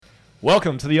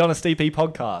Welcome to the Honest EP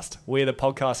podcast. We're the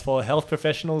podcast for health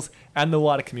professionals and the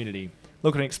wider community,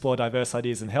 looking to explore diverse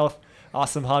ideas in health,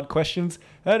 ask some hard questions,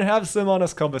 and have some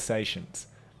honest conversations.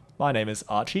 My name is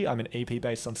Archie. I'm an EP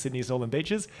based on Sydney's Northern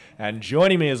Beaches, and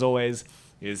joining me as always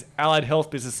is allied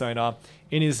health business owner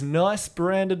in his nice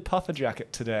branded puffer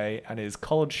jacket today and his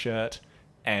collared shirt,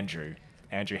 Andrew.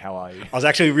 Andrew, how are you? I was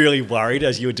actually really worried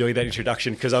as you were doing that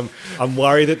introduction because I'm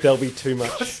worried that there'll be too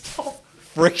much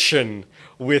friction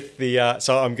with the...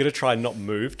 so I'm going to try and not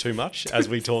move too much as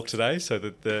we talk today so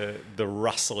that the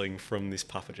rustling from this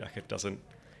puffer jacket doesn't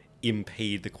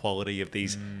impede the quality of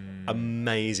these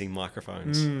amazing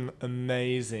microphones.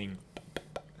 Amazing.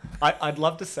 I'd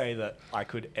love to say that I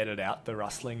could edit out the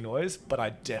rustling noise, but I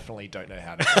definitely don't know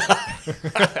how to.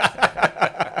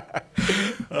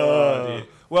 Oh, dear.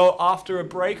 Well, after a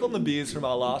break on the beers from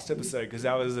our last episode, because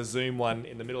that was a Zoom one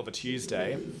in the middle of a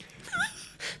Tuesday.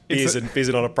 Beers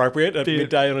are not appropriate at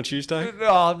midday on a Tuesday?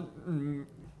 Not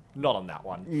on that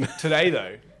one. Today,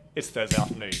 though, it's Thursday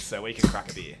afternoon, so we can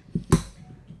crack a beer.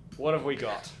 What have we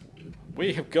got?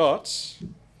 We have got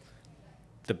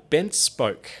the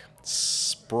BentSpoke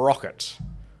Sproket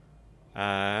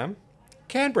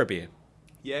Canberra beer.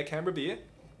 Yeah, Canberra beer.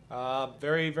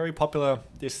 Very, very popular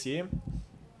this year.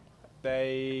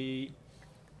 They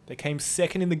came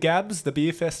second in the Gabs, the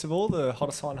beer festival, the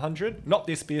Hottest 100. Not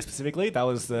this beer specifically. That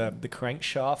was the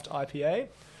Crankshaft IPA.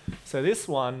 So this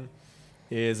one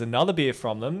is another beer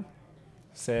from them.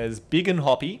 Says big and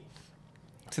hoppy.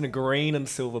 It's in a green and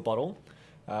silver bottle.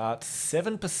 It's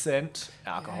 7%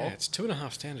 alcohol. Yeah, it's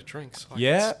 2.5 standard drinks.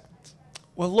 Yeah.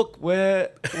 Well, look, we're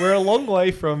a long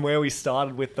way from where we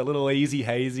started with the little easy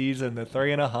hazies and the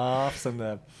 3.5s and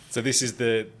the... So this is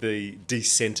the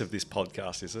descent of this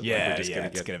podcast, is it? Yeah, it's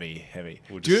going to be heavy.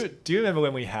 Do you remember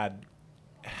when we had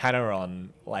Hannah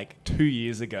on like 2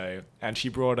 years ago and she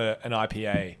brought an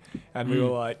IPA and we were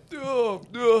like, oh,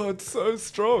 it's so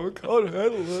strong, I can't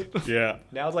handle it. Yeah.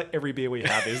 Now it's like every beer we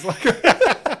have is like...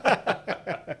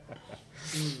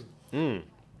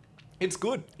 It's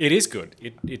good. It is good.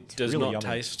 It does really not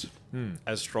yummy. taste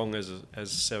as strong as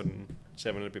 7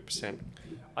 and a bit percent.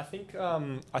 I think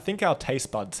our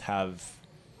taste buds have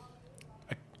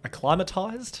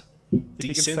acclimatized.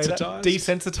 Desensitized?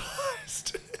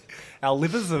 Desensitized. Our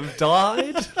livers have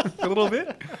died a little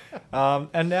bit.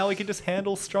 And now we can just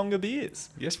handle stronger beers.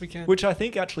 Yes, we can. Which I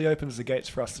think actually opens the gates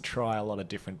for us to try a lot of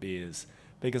different beers.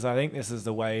 Because I think this is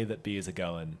the way that beers are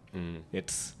going.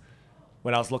 It's...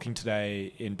 When I was looking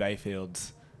today in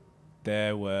Bayfields,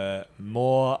 there were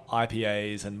more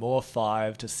IPAs and more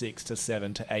 5 to 6 to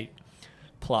 7 to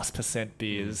 8+%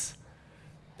 beers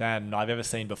than I've ever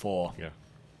seen before. Yeah.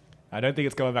 I don't think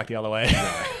it's going back the other way.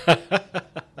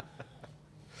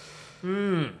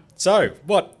 So,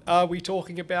 what are we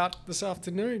talking about this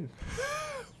afternoon?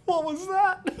 What was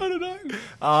that? I don't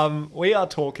know. We are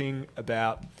talking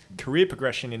about career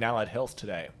progression in allied health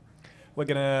today. We're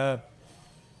gonna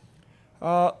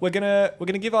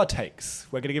give our takes.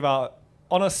 We're gonna give our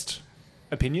honest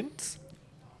opinions,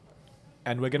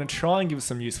 and we're gonna try and give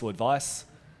some useful advice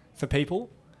for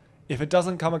people. If it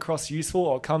doesn't come across useful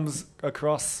or comes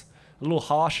across a little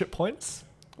harsh at points,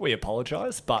 we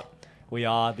apologise. But we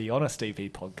are the Honest EP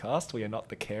podcast. We are not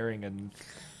the caring and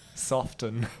soft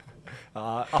and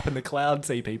up in the clouds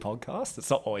EP podcast.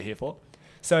 That's not what we're here for.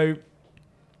 So,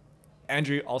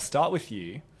 Andrew, I'll start with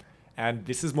you. And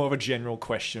this is more of a general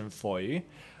question for you.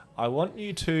 I want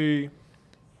you to,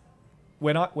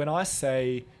 when I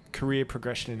say career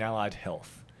progression in allied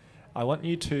health, I want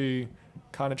you to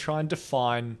kind of try and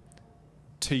define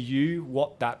to you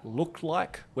what that looked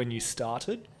like when you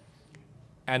started,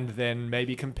 and then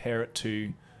maybe compare it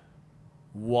to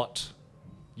what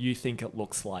you think it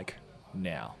looks like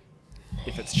now,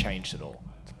 if it's changed at all.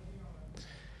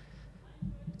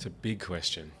 It's a big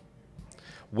question.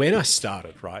 When I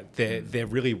started, right, there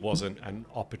really wasn't an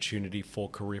opportunity for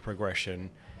career progression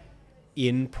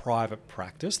in private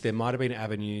practice. There might have been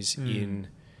avenues in,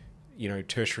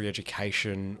 tertiary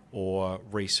education or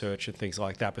research and things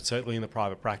like that, but certainly in the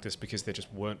private practice, because there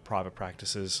just weren't private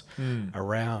practices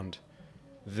around,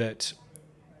 that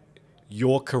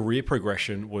your career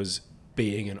progression was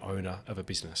being an owner of a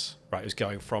business, right? It was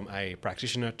going from a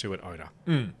practitioner to an owner.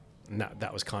 And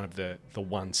that was kind of the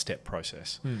one-step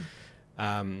process.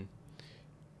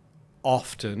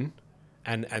 Often,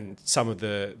 and some of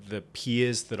the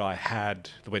peers that I had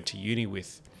that went to uni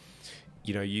with,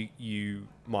 you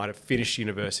might have finished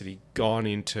university, gone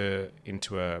into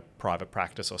a private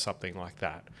practice or something like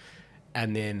that,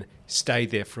 and then stayed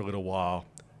there for a little while,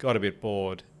 got a bit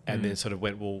bored, and then sort of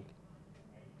went, well,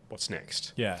 what's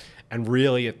next. Yeah. And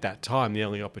really at that time, the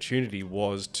only opportunity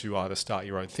was to either start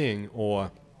your own thing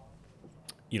or,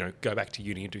 go back to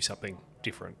uni and do something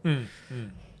different.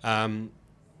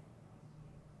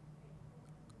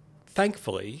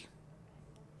 Thankfully,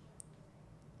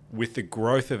 with the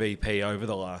growth of EP over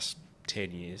the last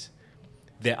 10 years,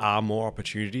 there are more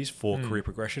opportunities for career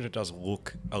progression. It does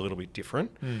look a little bit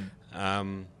different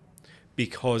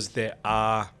because there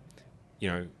are,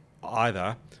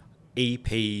 either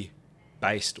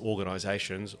EP-based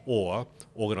organisations or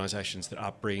organisations that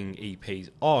are bringing EPs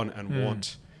on and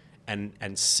want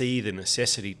and see the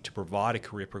necessity to provide a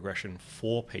career progression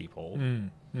for people.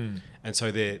 And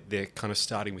so they're kind of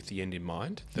starting with the end in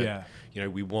mind. That,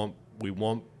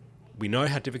 we know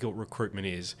how difficult recruitment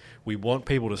is. We want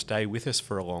people to stay with us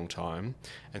for a long time.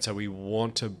 And so we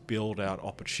want to build out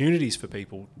opportunities for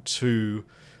people to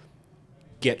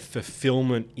get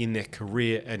fulfillment in their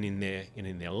career and in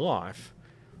their life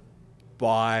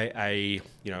by a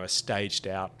staged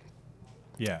out,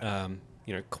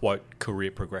 quote,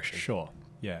 career progression. Sure.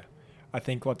 Yeah. I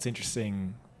think what's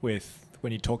interesting with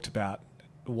when you talked about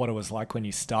what it was like when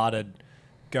you started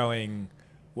going,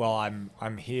 well,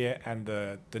 I'm here, and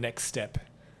the next step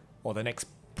or the next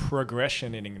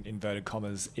progression in inverted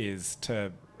commas is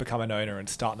to become an owner and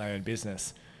start my own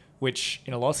business, which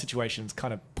in a lot of situations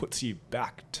kind of puts you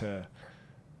back to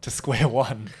square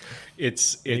one. You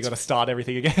got to start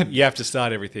everything again. You have to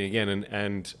start everything again,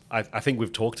 and I think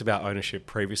we've talked about ownership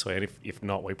previously, and if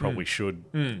not, we probably should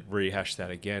rehash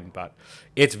that again. But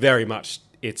it's very much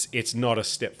it's not a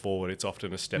step forward; it's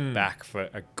often a step back for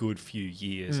a good few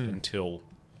years until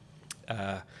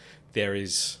there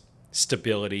is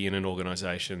stability in an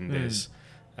organisation. There's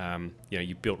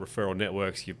you've built referral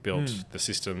networks, you've built the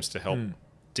systems to help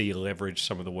de-leverage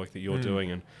some of the work that you're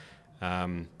doing,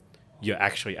 and you're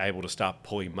actually able to start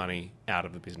pulling money out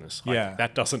of the business.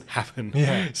 That doesn't happen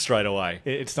straight away.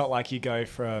 It's not like you go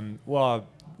from, well,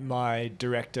 my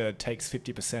director takes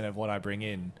 50% of what I bring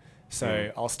in,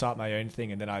 so I'll start my own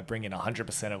thing and then I bring in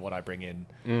 100% of what I bring in.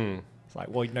 It's like,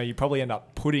 well, you probably end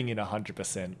up putting in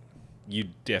 100%. You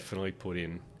definitely put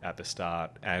in at the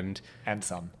start and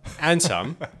some.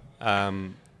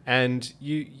 And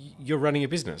you're running a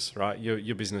business, right?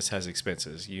 Your business has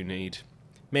expenses. You need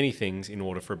many things in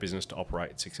order for a business to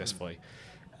operate successfully.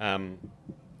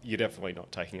 You're definitely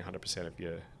not taking 100% of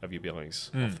your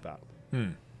billings off the bat.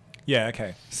 Yeah,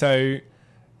 okay. So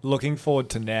looking forward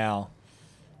to now,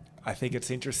 I think it's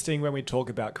interesting when we talk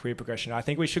about career progression. I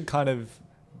think we should kind of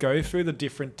go through the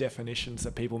different definitions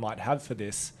that people might have for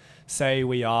this. Say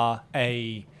we are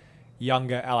a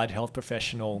younger allied health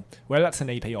professional, whether that's an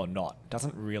EP or not,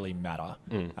 doesn't really matter.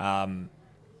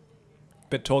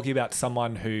 But talking about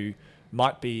someone who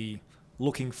might be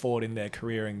looking forward in their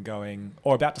career and going,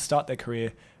 or about to start their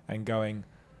career and going,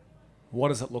 what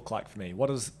does it look like for me? What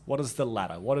is the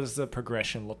ladder? What does the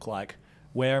progression look like?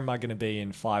 Where am I going to be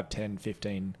in 5, 10,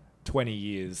 15, 20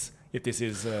 years if this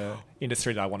is an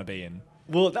industry that I want to be in?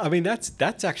 Well, I mean,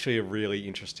 that's actually a really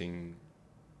interesting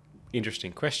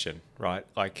question, right?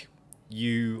 Like,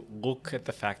 you look at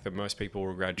the fact that most people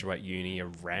will graduate uni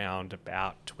around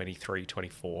about 23,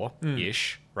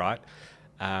 24-ish, right?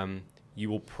 You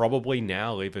will probably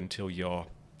now live until you're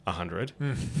 100,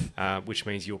 which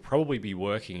means you'll probably be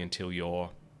working until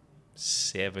you're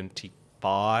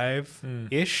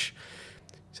 75-ish.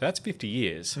 So that's 50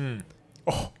 years.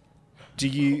 Do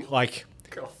you, like,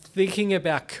 thinking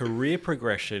about career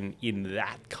progression in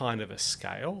that kind of a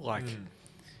scale, like...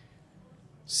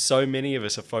 So many of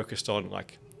us are focused on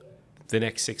like the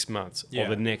next 6 months or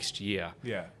the next year.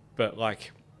 Yeah. But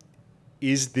like,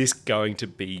 is this going to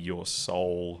be your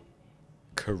sole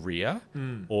career?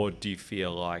 Or do you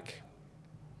feel like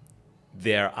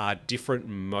there are different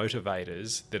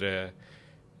motivators that are,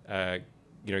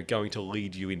 going to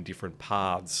lead you in different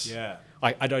paths? Yeah.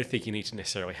 I don't think you need to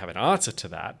necessarily have an answer to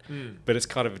that, but it's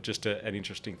kind of just an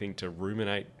interesting thing to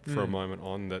ruminate for a moment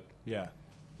on that. Yeah.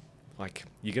 Like,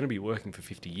 you're going to be working for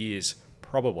 50 years,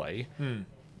 probably.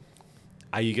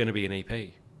 Are you going to be an EP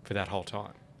for that whole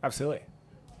time? Absolutely.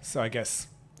 So I guess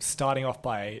starting off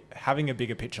by having a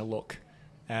bigger picture look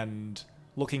and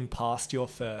looking past your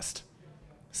first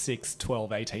 6,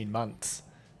 12, 18 months.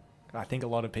 I think a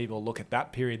lot of people look at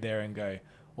that period there and go,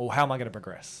 well, how am I going to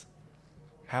progress?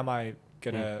 How am I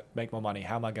going to make more money?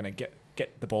 How am I going to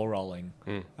get the ball rolling?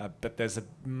 But there's a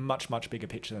much, much bigger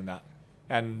picture than that.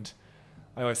 And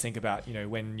I always think about,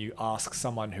 when you ask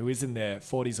someone who is in their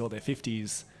 40s or their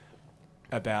 50s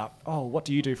about, oh, what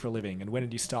do you do for a living? And when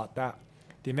did you start that?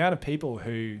 The amount of people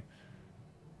who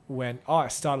went, I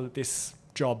started this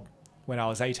job when I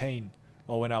was 18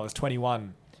 or when I was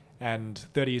 21. and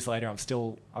 30 years later, I'm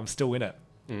still in it.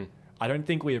 I don't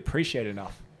think we appreciate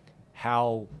enough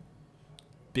how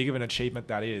big of an achievement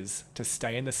that is to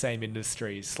stay in the same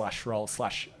industry / role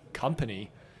 /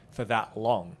 company for that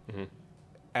long.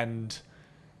 And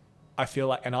I feel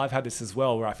like, and I've had this as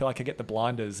well, where I feel like I get the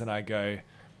blinders and I go,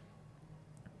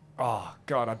 oh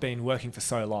God, I've been working for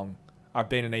so long. I've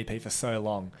been an EP for so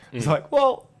long. It's like,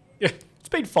 well, it's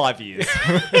been 5 years.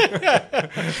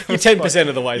 You're 10%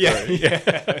 of the way through.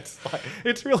 Yeah.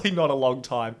 It's really not a long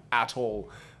time at all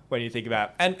when you think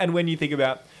about it. And when you think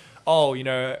about, oh, you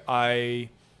know, I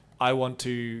want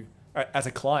to, as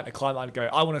a client might go,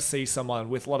 I want to see someone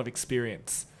with a lot of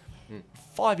experience.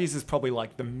 5 years is probably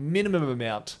like the minimum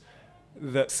amount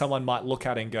that someone might look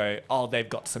at and go, oh, they've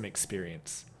got some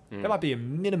experience. That might be a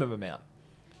minimum amount.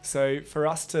 So for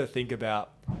us to think about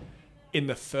in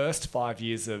the first 5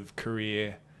 years of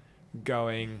career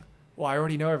going, well, I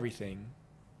already know everything.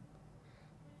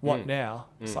 What now?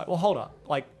 It's like, well, hold on.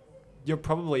 Like, you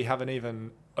probably haven't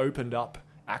even opened up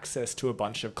access to a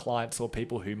bunch of clients or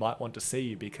people who might want to see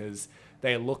you because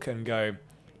they look and go,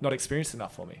 not experienced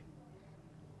enough for me.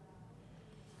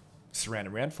 Just ran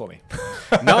around for me.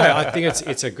 No, I think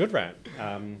it's a good rant.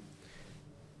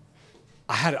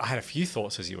 I had a few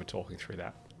thoughts as you were talking through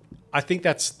that. I think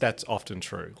that's often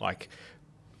true. Like,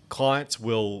 clients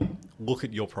will look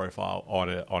at your profile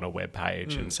on a web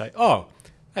page and say, "Oh,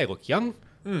 they look young.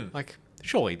 Like,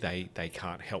 surely they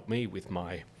can't help me with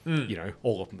my you know,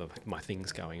 all of my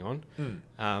things going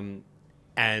on."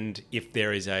 And if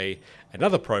there is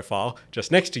another profile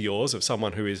just next to yours of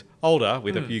someone who is older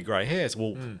with a few grey hairs,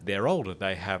 well, they're older.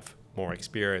 They have more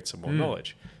experience and more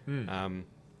knowledge.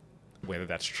 Whether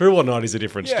that's true or not is a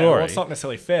different story. Well, it's not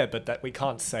necessarily fair, but that we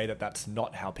can't say that that's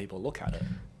not how people look at it.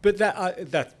 But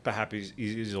that perhaps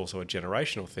is also a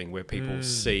generational thing where people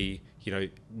see, you know,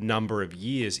 number of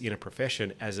years in a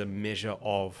profession as a measure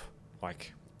of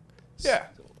like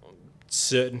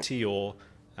certainty or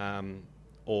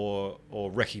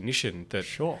recognition that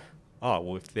oh,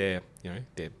 well, if they're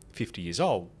 50 years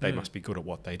old, they must be good at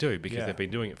what they do because they've been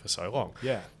doing it for so long.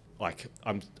 Like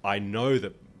I know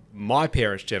that my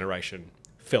parents' generation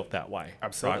felt that way.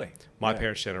 Absolutely. Right? My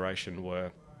parents' generation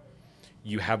were,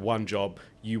 you have one job,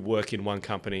 you work in one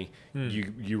company,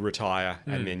 you retire,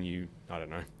 and then you, I don't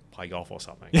know, play golf or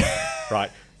something.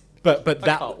 Right? But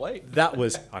I can't wait. That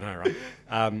was, I know, right?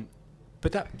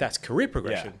 But that's career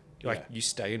progression. Like, you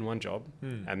stay in one job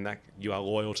and that you are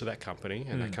loyal to that company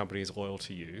and that company is loyal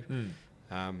to you.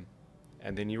 And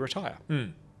then you retire.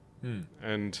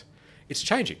 And it's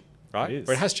changing, right? It is.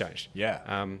 Or it has changed.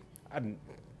 And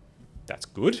that's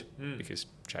good because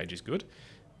change is good.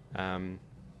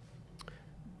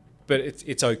 But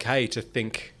it's okay to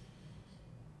think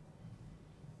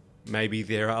maybe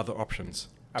there are other options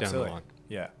down the line.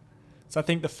 Yeah. So I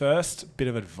think the first bit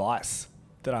of advice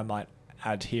that I might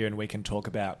add here and we can talk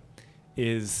about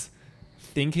is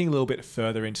thinking a little bit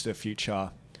further into the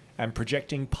future and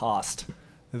projecting past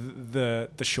the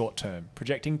short term,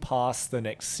 projecting past the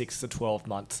next 6 to 12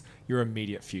 months, your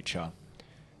immediate future,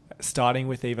 starting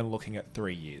with even looking at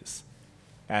 3 years.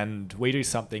 And we do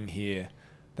something here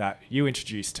that you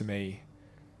introduced to me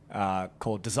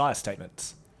called desire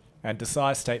statements. And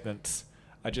desire statements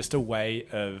are just a way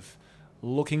of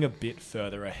looking a bit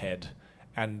further ahead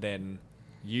and then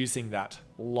using that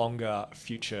longer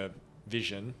future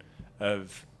vision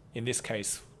of, in this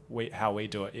case, how we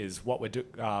do it is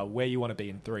where you want to be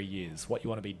in 3 years, what you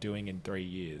want to be doing in 3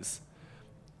 years.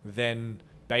 Then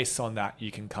based on that,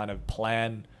 you can kind of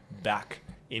plan back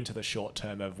into the short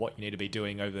term of what you need to be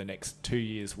doing over the next 2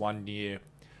 years, 1 year,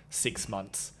 6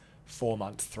 months, 4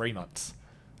 months, 3 months,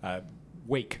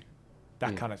 week,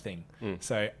 that kind of thing.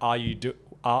 So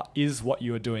is what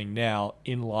you are doing now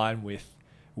in line with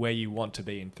where you want to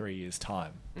be in 3 years'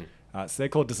 time? So they're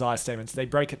called desire statements. They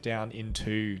break it down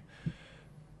into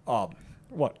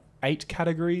 8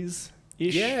 categories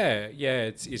ish? Yeah.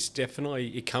 It's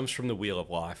definitely, it comes from the Wheel of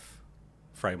Life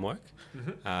framework,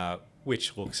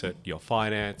 which looks at your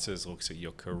finances, looks at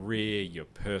your career, your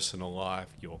personal life,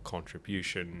 your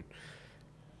contribution.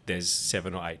 There's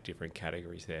 7 or 8 different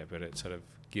categories there, but it sort of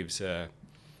gives a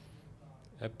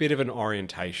bit of an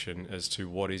orientation as to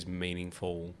what is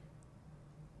meaningful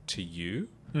to you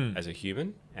as a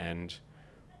human and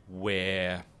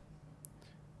where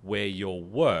your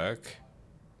work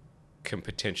can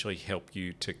potentially help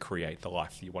you to create the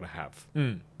life that you want to have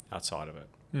outside of it.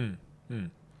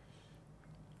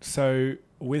 So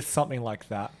with something like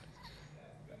that,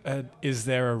 is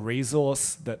there a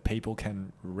resource that people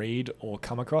can read or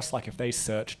come across? Like if they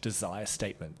search desire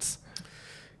statements,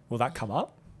 will that come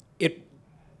up?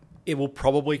 It will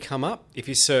probably come up. If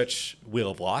you search Wheel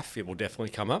of Life, it will definitely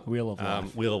come up. Wheel of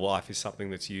Life. Wheel of Life is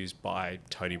something that's used by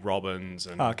Tony Robbins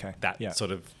and that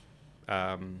sort of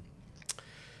that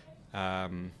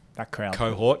crowd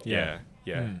cohort. Yeah.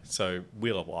 Yeah. So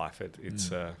Wheel of Life,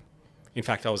 it's in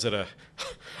fact, I was at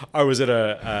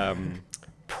a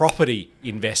property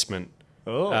investment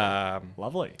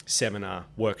lovely seminar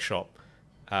workshop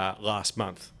last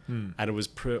month, and it was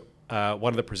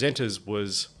one of the presenters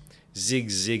was Zig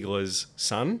Ziglar's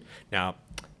son. Now,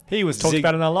 he was talked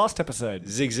about in our last episode.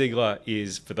 Zig Ziglar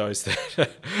is, for those that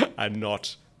are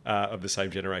not of the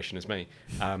same generation as me,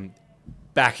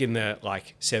 back in the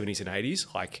 70s and 80s,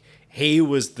 he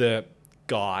was the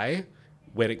guy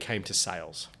when it came to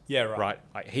sales. Yeah, right.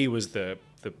 He was the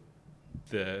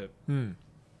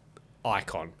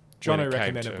icon. Johnny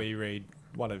recommended we read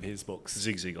one of his books.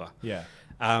 Zig Ziglar. Yeah.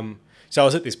 So I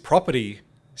was at this property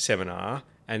seminar,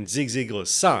 and Zig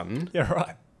Ziglar's son,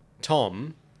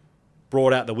 Tom,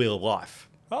 brought out the Wheel of Life.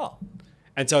 Oh.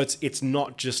 And so it's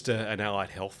not just an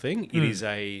allied health thing. It is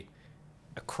a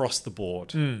across the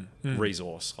board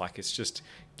resource. It's just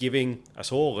giving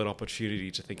us all an opportunity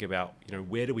to think about,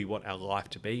 where do we want our life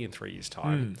to be in 3 years'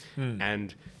 time?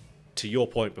 And to your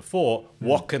point before,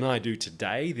 what can I do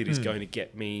today that is going to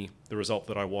get me the result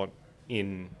that I want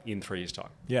in 3 years' time?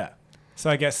 Yeah. So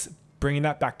I guess bringing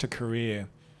that back to career,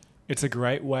 it's a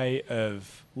great way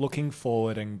of looking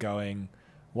forward and going,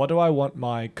 what do I want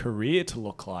my career to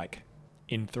look like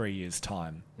in 3 years'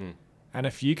 time? And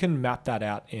if you can map that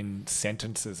out in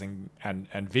sentences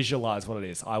and visualize what it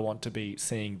is, I want to be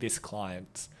seeing this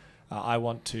client. I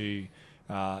want to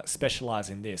specialize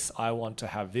in this. I want to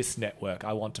have this network.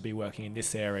 I want to be working in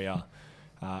this area,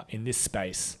 in this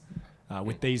space,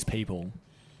 with these people.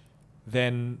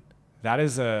 Then that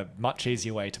is a much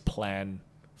easier way to plan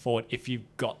forward if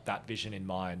you've got that vision in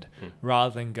mind,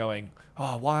 rather than going,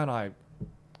 why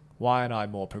aren't I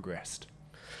more progressed?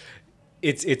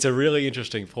 It's a really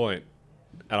interesting point,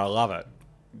 and I love it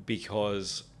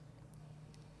because,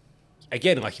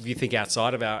 again, if you think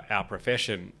outside of our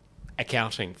profession,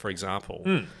 accounting, for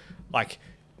example,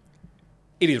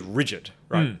 it is rigid,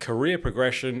 right? Career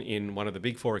progression in one of the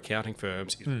big four accounting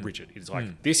firms is rigid. It's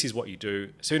this is what you do.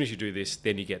 As soon as you do this,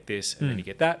 then you get this, and then you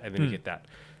get that, and then you get that.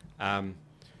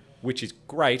 Which is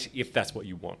great if that's what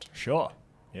you want. Sure.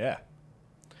 Yeah.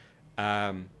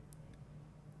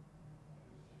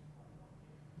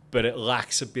 But it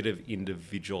lacks a bit of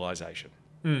individualization.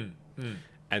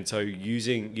 And so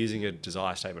using a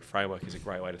desire statement framework is a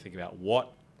great way to think about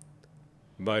what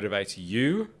motivates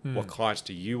you, what clients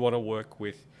do you want to work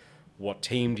with, what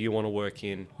team do you want to work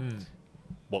in,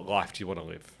 what life do you want to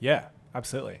live. Yeah,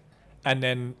 absolutely. And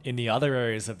then in the other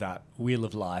areas of that wheel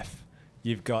of life,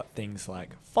 you've got things like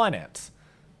finance.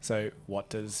 So what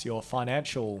does your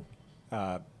financial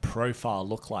profile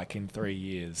look like in 3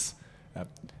 years?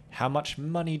 How much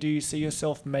money do you see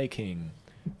yourself making?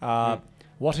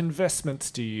 What investments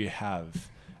do you have?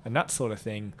 And that sort of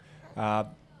thing.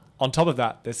 On top of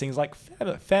that, there's things like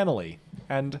family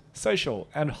and social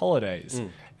and holidays.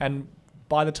 And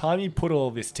by the time you put all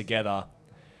of this together,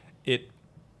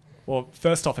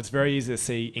 first off, it's very easy to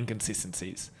see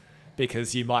inconsistencies,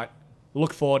 because you might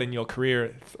look forward in your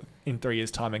career in 3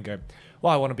 years' time and go,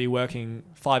 well, I want to be working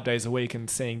 5 days a week and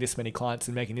seeing this many clients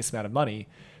and making this amount of money.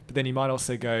 But then you might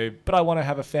also go, but I want to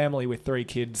have a family with 3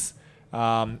 kids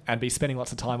and be spending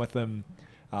lots of time with them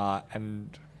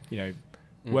and,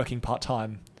 working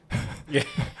part-time. Yeah.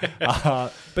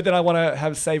 But then I want to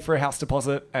have saved for a house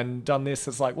deposit and done this.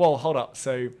 It's like, well, hold up.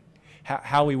 So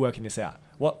how are we working this out?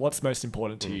 What's most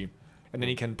important to you? And then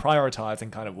you can prioritize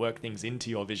and kind of work things into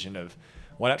your vision of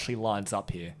what actually lines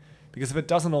up here. Because if it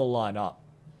doesn't all line up,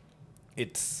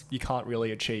 you can't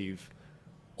really achieve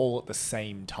all at the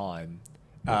same time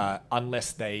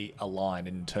unless they align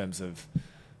in terms of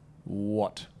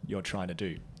what you're trying to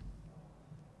do.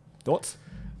 Thoughts?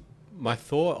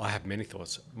 I have many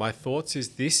thoughts. My thoughts is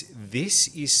this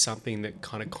is something that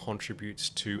kind of contributes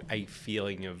to a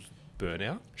feeling of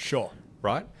burnout. Sure.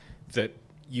 Right? That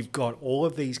you've got all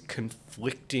of these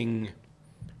conflicting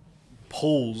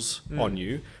pulls on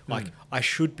you. I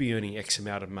should be earning X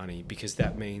amount of money because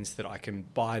that means that I can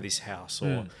buy this house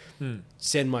or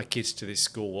send my kids to this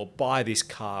school or buy this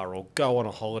car or go on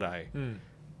a holiday.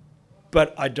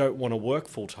 But I don't want to work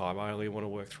full time. I only want to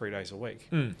work 3 days a week.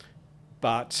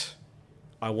 But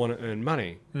I want to earn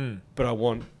money. But I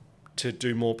want to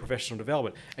do more professional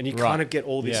development. And you kind of get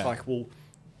all this well,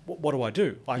 what do I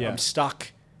do? I'm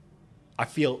stuck. I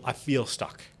feel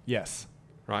stuck. Yes.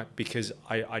 Right? Because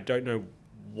I don't know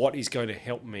what is going to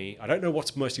help me. I don't know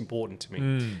what's most important to me.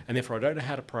 And therefore I don't know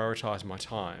how to prioritize my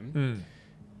time.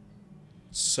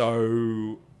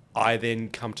 So I then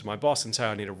come to my boss and say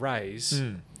I need a raise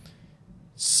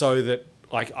so that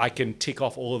like I can tick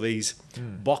off all of these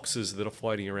boxes that are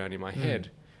floating around in my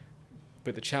head.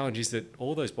 But the challenge is that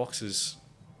all those boxes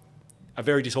are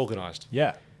very disorganized.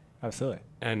 Yeah, absolutely.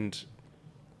 And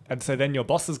so then your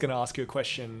boss is going to ask you a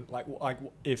question, like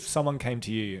if someone came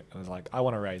to you and was like, I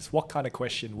want to raise, what kind of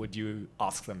question would you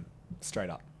ask them straight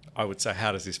up? I would say,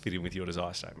 how does this fit in with your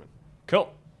desire statement?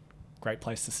 Cool. Great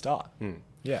place to start.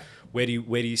 Yeah. Where do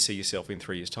you see yourself in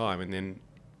 3 years' time? And then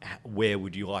where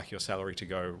would you like your salary to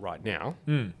go right now?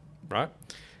 Right?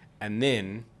 And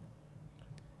then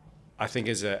I think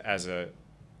as a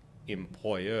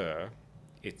employer,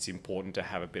 it's important to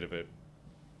have a bit of a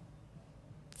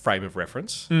frame of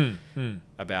reference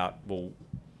about, well,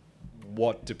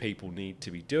 what do people need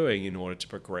to be doing in order to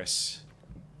progress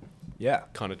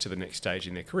kind of to the next stage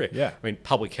in their career? Yeah. I mean,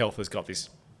 public health has got this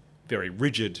very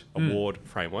rigid award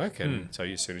framework, and so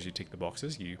as soon as you tick the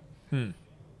boxes, you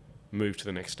move to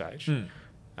the next stage.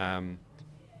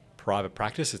 Private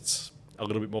practice, it's a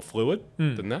little bit more fluid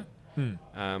than that.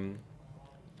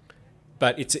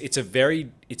 But it's a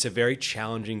very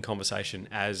challenging conversation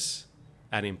as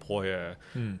an employer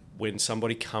when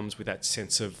somebody comes with that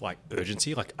sense of like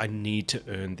urgency, like I need to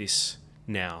earn this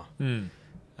now.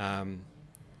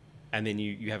 And then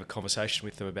you have a conversation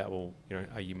with them about, well, you know,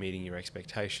 are you meeting your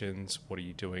expectations? What are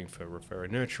you doing for refer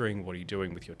and nurturing? What are you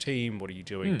doing with your team? What are you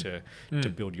doing to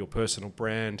build your personal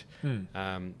brand?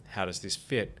 How does this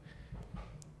fit?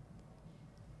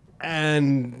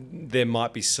 And there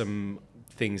might be some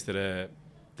things that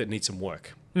need some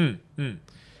work.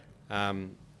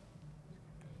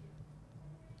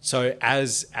 So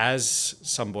as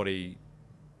somebody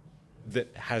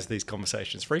that has these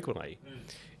conversations frequently,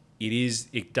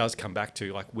 it does come back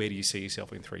to like, where do you see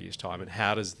yourself in 3 years' time, and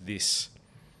how does this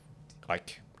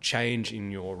like change in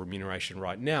your remuneration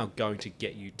right now going to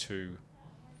get you to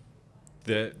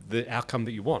the outcome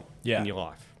that you want in your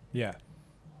life? Yeah.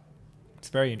 It's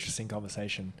a very interesting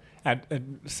conversation.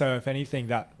 And so if anything,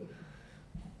 that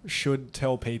should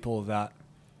tell people that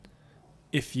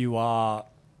if you are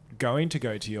going to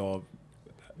go to your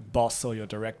boss or your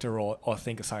director or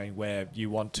think of something where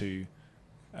you want to,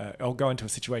 or go into a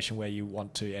situation where you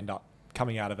want to end up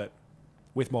coming out of it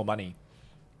with more money,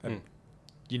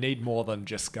 you need more than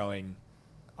just going,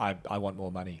 I want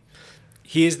more money.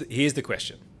 Here's the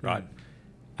question, right?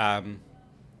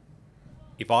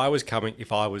 If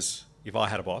I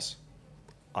had a boss,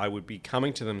 I would be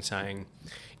coming to them saying,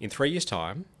 in 3 years'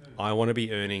 time, I want to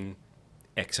be earning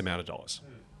X amount of dollars.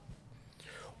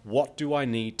 What do I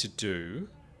need to do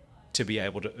to be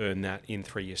able to earn that in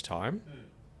 3 years' time?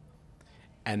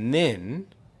 And then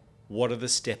what are the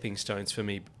stepping stones for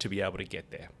me to be able to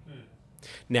get there?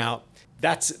 Now,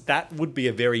 that would be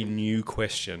a very new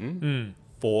question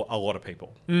for a lot of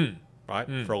people, right?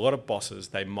 For a lot of bosses,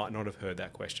 they might not have heard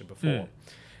that question before.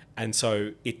 And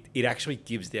so it actually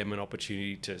gives them an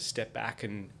opportunity to step back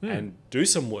and do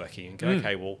some working and go,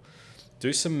 okay, well,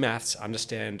 do some maths,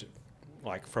 understand,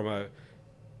 like from a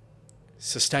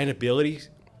sustainability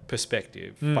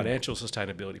perspective, financial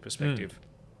sustainability perspective,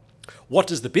 what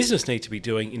does the business need to be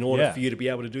doing in order for you to be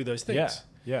able to do those things?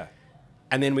 Yeah.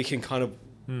 And then we can kind of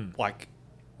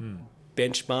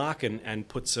benchmark and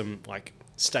put some like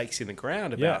stakes in the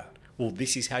ground about, well,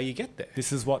 this is how you get there.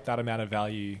 This is what that amount of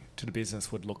value to the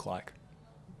business would look like.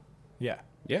 Yeah.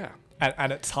 Yeah.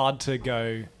 And it's hard to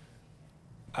go,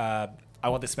 I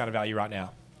want this amount of value right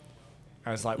now.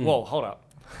 And it's like, whoa, hold up.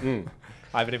 I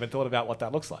haven't even thought about what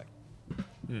that looks like.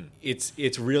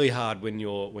 It's really hard when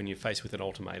you're faced with an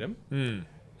ultimatum,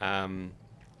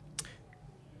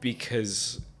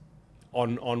 because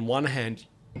on one hand,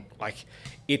 like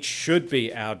it should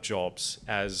be our jobs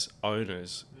as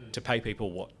owners to pay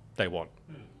people what they want,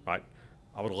 right?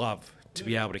 I would love to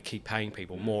be able to keep paying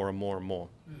people more and more and more,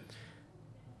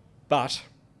 but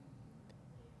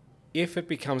if it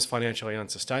becomes financially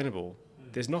unsustainable,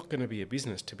 there's not going to be a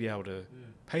business to be able to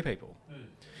pay people.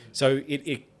 So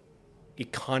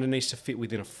it kind of needs to fit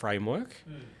within a framework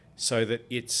so that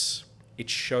it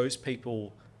shows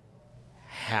people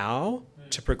how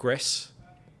to progress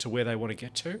to where they want to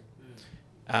get to,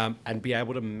 and be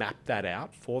able to map that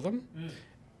out for them.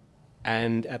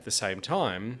 And at the same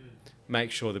time,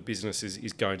 make sure the business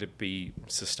is going to be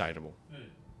sustainable.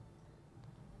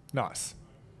 Nice.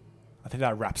 I think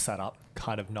that wraps that up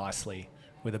kind of nicely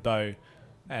with a bow.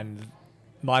 And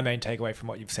my main takeaway from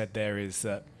what you've said there is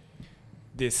that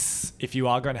if you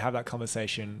are going to have that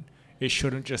conversation, it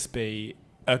shouldn't just be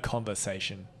a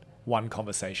conversation, one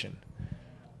conversation.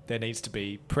 There needs to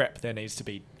be prep. There needs to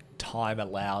be time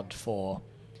allowed for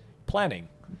planning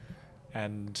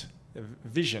and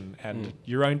vision and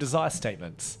your own desire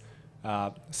statements.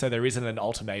 So there isn't an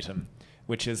ultimatum,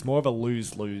 which is more of a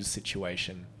lose-lose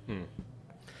situation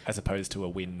as opposed to a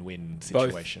win-win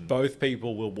situation. Both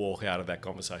people will walk out of that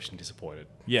conversation disappointed.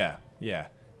 Yeah,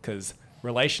 because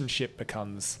relationship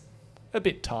becomes a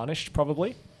bit tarnished,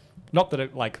 probably. Not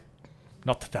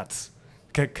that that's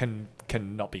can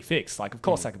not be fixed. Like, of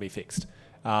course that can be fixed,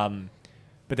 but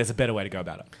there's a better way to go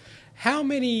about it. How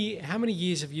many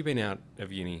years have you been out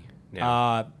of uni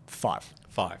now? 5.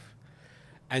 5.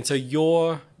 And so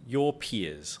your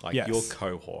peers, like Yes. your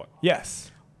cohort.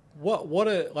 Yes. What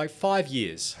are, like, 5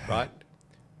 years, right?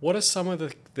 What are some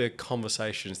of the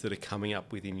conversations that are coming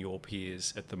up within your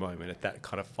peers at the moment at that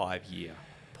kind of 5-year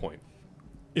point?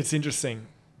 It's interesting.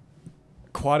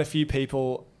 Quite a few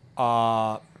people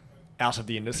are out of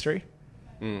the industry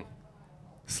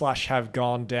 / have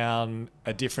gone down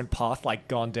a different path, like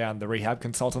gone down the rehab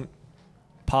consultant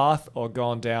path or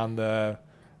gone down the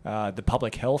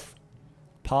public health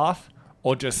path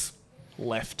or just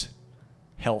left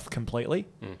health completely.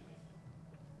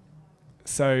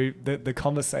 So the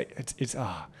conversation,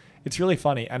 it's really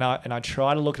funny. And I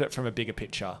try to look at it from a bigger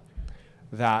picture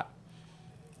that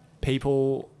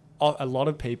a lot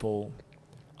of people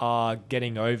are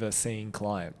getting over seeing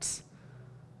clients,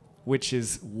 which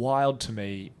is wild to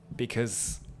me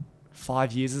because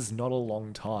 5 years is not a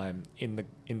long time in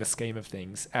the scheme of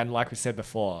things. And like we said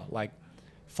before, like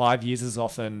 5 years is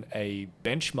often a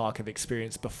benchmark of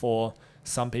experience before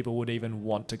some people would even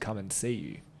want to come and see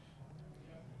you.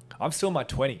 I'm still in my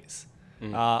 20s.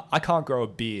 I can't grow a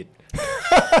beard.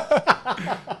 Not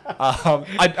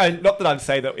that I'd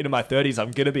say that in my 30s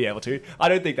I'm going to be able to. I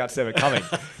don't think that's ever coming.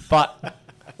 But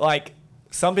like,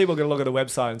 some people are going to look at the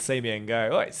website and see me and go,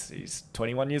 oh, he's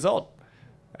 21 years old.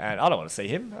 And I don't want to see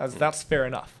him. That's fair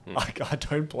enough. Like, I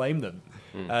don't blame them.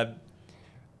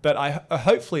 But I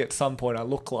hopefully at some point I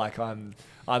look like I'm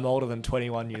older than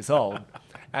 21 years old.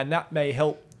 And that may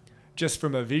help just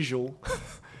from a visual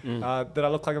that I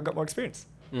look like I've got more experience.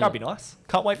 That'd be nice.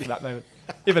 Can't wait for that moment.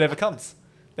 If it ever comes.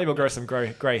 Maybe I'll grow some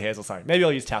grey hairs or something. Maybe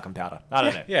I'll use talcum powder. I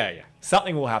don't know. Yeah.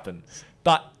 Something will happen.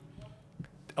 But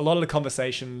a lot of the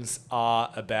conversations are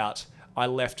about I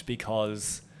left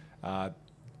because I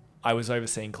was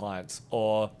overseeing clients,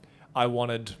 or I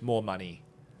wanted more money,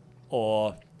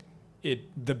 or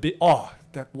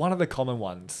one of the common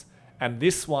ones, and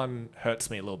this one hurts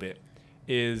me a little bit,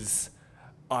 is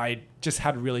I just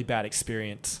had a really bad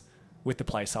experience with the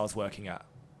place I was working at.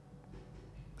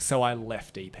 So I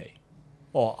left EP,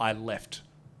 or I left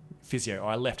physio, or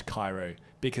I left chiro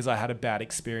because I had a bad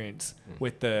experience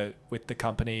with the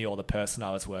company or the person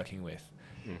I was working with.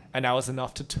 And that was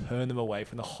enough to turn them away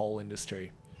from the whole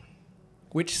industry,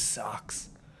 which sucks.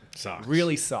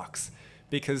 Really sucks,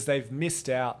 because they've missed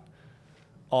out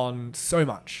on so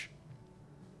much.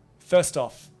 First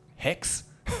off, HEX.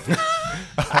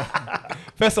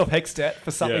 HEX debt for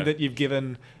something that you've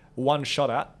given one shot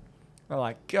at. I'm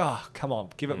like, oh, come on,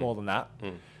 give it more than that.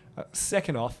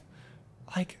 Second off,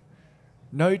 like,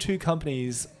 no two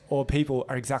companies or people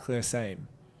are exactly the same.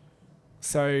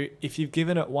 So if you've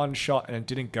given it one shot and it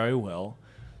didn't go well,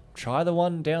 try the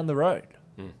one down the road.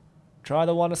 Try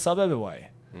the one a suburb away.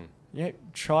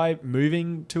 Try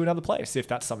moving to another place if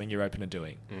that's something you're open to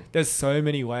doing. There's so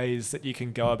many ways that you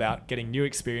can go about getting new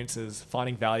experiences,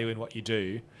 finding value in what you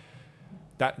do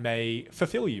that may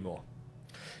fulfill you more.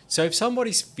 So if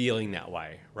somebody's feeling that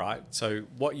way, right? So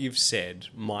what you've said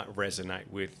might resonate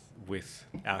with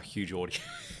our huge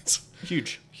audience.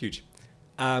 Huge.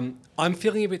 I'm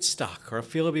feeling a bit stuck, or I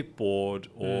feel a bit bored,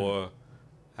 or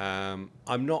I'm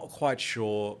not quite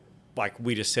sure. Like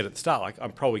we just said at the start, like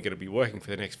I'm probably going to be working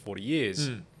for the next 40 years.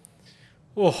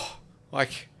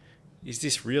 Is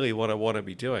this really what I want to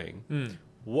be doing?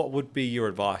 What would be your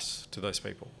advice to those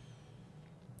people?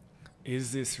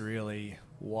 Is this really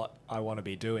what I want to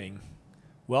be doing?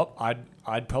 Well,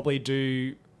 I'd probably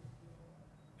do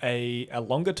a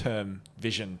longer term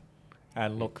vision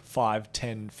and look 5,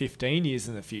 10, 15 years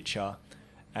in the future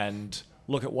and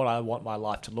look at what I want my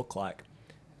life to look like.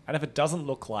 And if it doesn't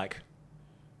look like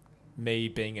me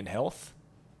being in health,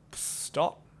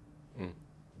 stop.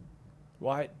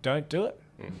 Why? Don't do it.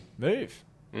 Move.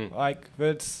 Like,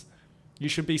 you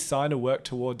should be signed to work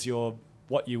towards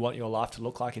what you want your life to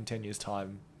look like in 10 years'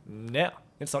 time now.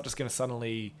 It's not just going to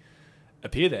suddenly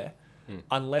appear there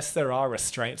unless there are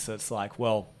restraints that's like,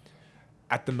 well,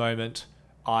 at the moment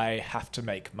I have to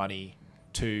make money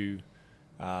to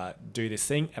do this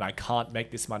thing and I can't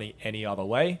make this money any other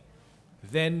way.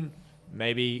 Then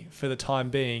maybe for the time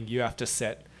being, you have to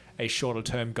set a shorter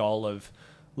term goal of,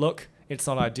 look, it's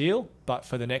not ideal, but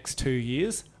for the next 2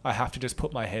 years, I have to just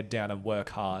put my head down and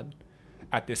work hard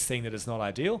at this thing that is not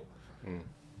ideal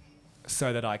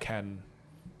so that I can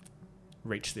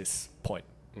reach this point.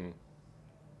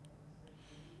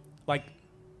 Like,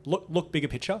 look bigger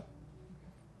picture.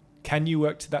 Can you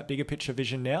work to that bigger picture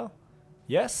vision now?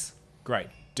 Yes? Great.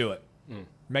 Do it.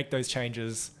 Make those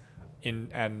changes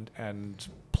and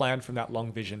plan from that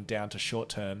long vision down to short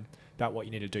term about what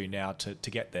you need to do now to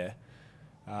get there.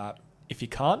 If you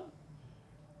can't,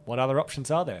 what other options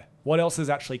are there? What else is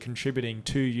actually contributing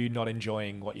to you not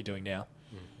enjoying what you're doing now?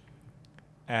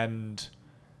 And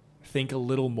think a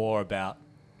little more about,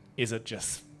 is it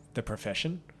just the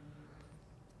profession?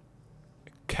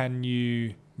 Can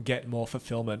you get more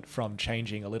fulfillment from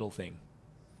changing a little thing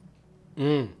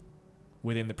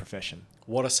within the profession?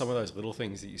 What are some of those little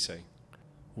things that you see?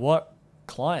 What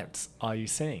clients are you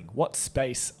seeing? What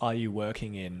space are you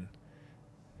working in?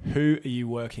 Who are you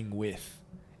working with?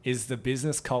 Is the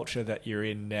business culture that you're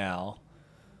in now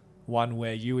one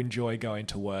where you enjoy going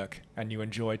to work and you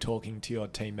enjoy talking to your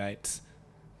teammates?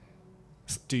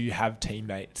 Do you have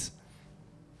teammates?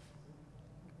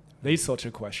 These sorts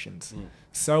of questions.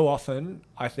 So often,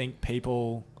 I think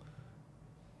people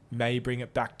may bring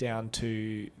it back down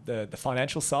to the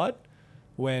financial side,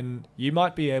 when you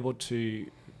might be able to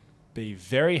be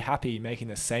very happy making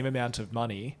the same amount of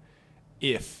money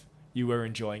if you were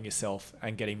enjoying yourself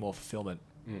and getting more fulfillment.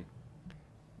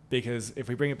 Because if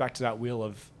we bring it back to that wheel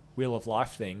of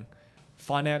life thing,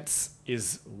 finance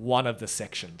is one of the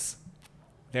sections.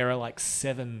 There are like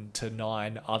 7 to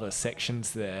 9 other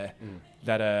sections there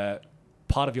that are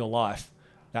part of your life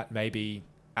that may be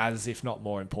as if not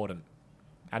more important.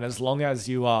 And as long as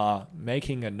you are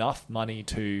making enough money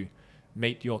to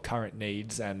meet your current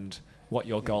needs and what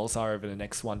your goals are over the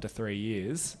next 1 to 3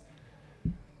 years,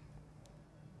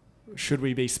 should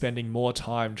we be spending more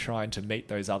time trying to meet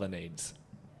those other needs,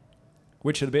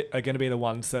 which are going to be the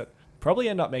ones that probably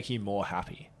end up making you more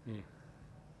happy.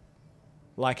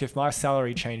 Like, if my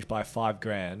salary changed by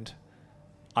 $5,000,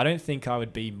 I don't think I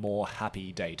would be more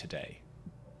happy day to day.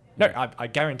 No, I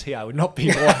guarantee I would not be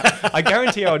more. I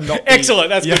guarantee I would not. Excellent.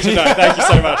 That's good to know. Thank you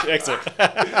so much. Excellent.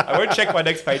 I won't check my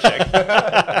next paycheck.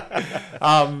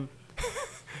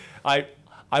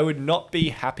 I would not be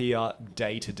happier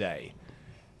day to day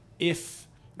if,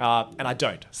 and I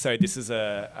don't. So this is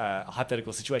a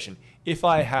hypothetical situation. If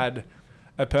I had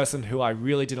a person who I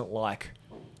really didn't like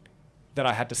that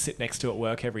I had to sit next to at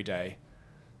work every day,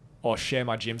 or share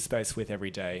my gym space with every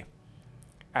day,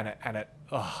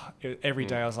 every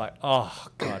day I was like, oh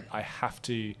God, I have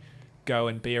to go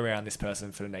and be around this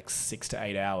person for the next 6 to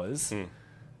 8 hours.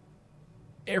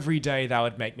 Every day that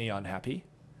would make me unhappy.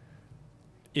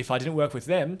 If I didn't work with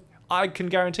them, I can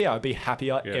guarantee I would be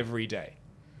happier every day.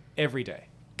 Every day.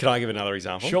 Can I give another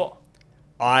example? Sure.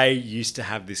 I used to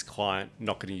have this client,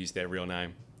 not going to use their real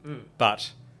name,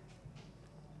 but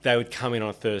they would come in on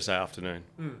a Thursday afternoon.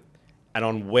 And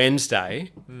on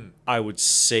Wednesday, I would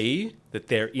see that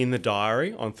they're in the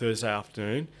diary on Thursday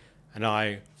afternoon. And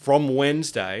I, from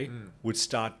Wednesday, would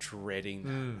start dreading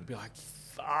that. I'd be like,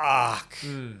 fuck.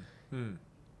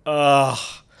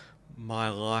 My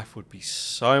life would be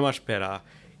so much better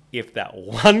if that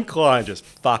one client just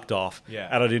fucked off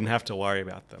and I didn't have to worry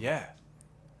about them. Yeah.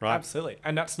 Right? Absolutely.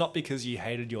 And that's not because you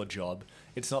hated your job.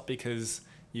 It's not because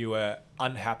you were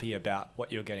unhappy about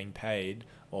what you were getting paid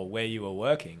or where you were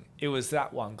working. It was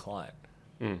that one client.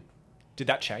 Did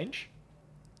that change?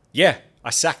 Yeah. I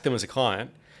sacked them as a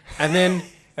client. And then,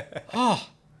 all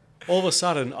of a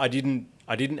sudden, I didn't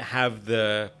have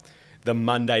the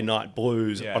Monday night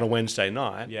blues on a Wednesday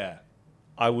night. Yeah.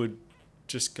 I would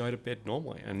just go to bed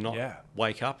normally and not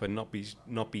wake up and not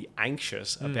be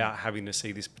anxious about having to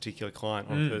see this particular client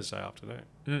on Thursday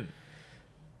afternoon.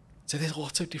 So there's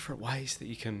lots of different ways that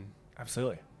you can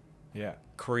absolutely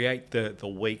create the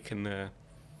week and the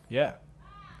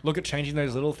look at changing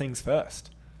those little things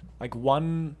first. Like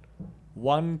one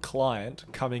client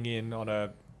coming in on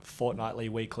a fortnightly,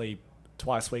 weekly,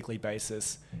 twice weekly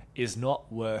basis is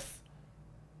not worth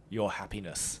your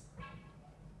happiness.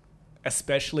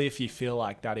 Especially if you feel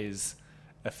like that is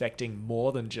affecting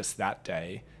more than just that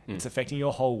day. It's affecting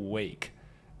your whole week.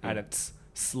 And it's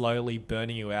slowly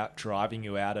burning you out, driving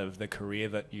you out of the career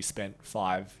that you spent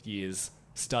 5 years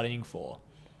studying for.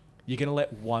 You're going to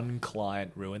let one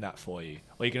client ruin that for you.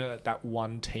 Or you're going to let that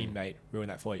one teammate ruin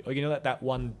that for you. Or you're going to let that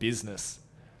one business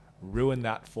ruin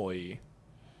that for you.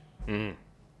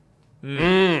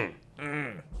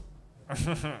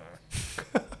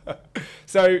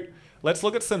 So let's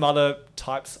look at some other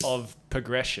types of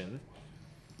progression.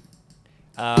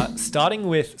 Starting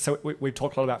with, so we've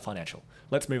talked a lot about financial.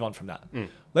 let's move on from that.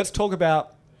 Let's talk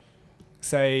about,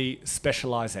 say,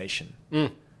 specialization.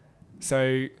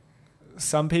 So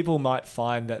some people might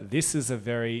find that this is a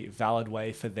very valid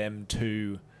way for them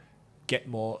to get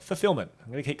more fulfillment.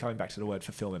 I'm going to keep coming back to the word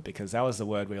fulfillment because that was the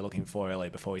word we were looking for earlier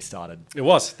before we started. It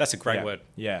was. That's a great word.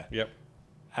 Yeah. Yep.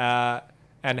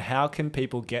 And how can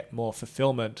people get more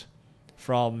fulfillment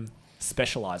from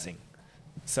specializing?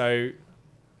 So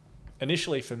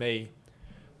initially for me,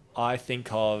 I think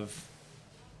of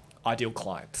ideal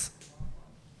clients.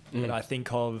 And I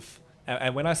think of,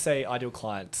 and when I say ideal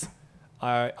clients,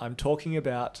 I'm talking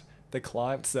about the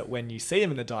clients that when you see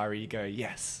them in the diary, you go,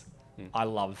 yes, I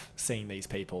love seeing these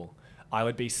people. I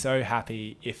would be so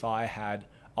happy if I had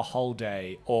a whole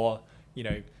day or,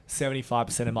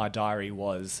 75% of my diary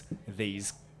was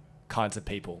these kinds of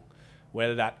people,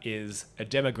 whether that is a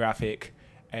demographic,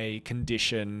 a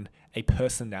condition, a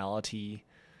personality.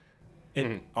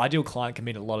 Ideal client can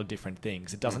mean a lot of different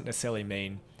things. It doesn't necessarily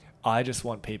mean I just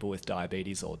want people with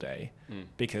diabetes all day,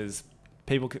 because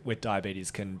people with diabetes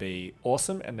can be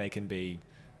awesome and they can be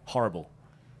horrible.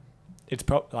 It's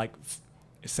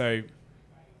so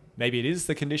maybe it is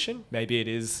the condition, maybe it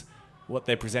is what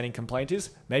their presenting complaint is,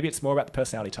 maybe it's more about the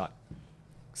personality type.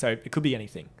 So it could be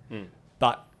anything.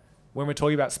 But when we're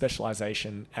talking about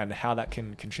specialization and how that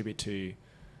can contribute to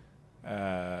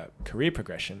career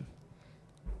progression,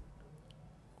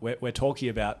 we're talking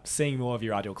about seeing more of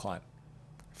your ideal client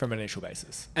from an initial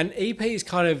basis. And EP is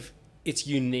it's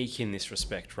unique in this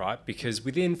respect, right? Because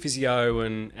within physio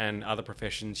and other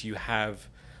professions, you have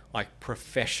like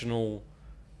professional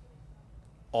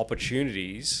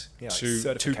opportunities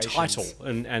to title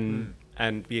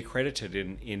and be accredited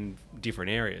in different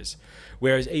areas.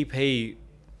 Whereas EP,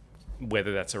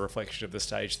 whether that's a reflection of the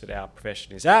stage that our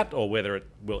profession is at or whether it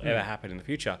will ever happen in the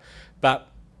future, but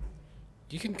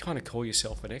you can kind of call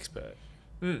yourself an expert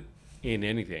in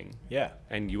anything. Yeah.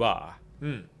 And you are,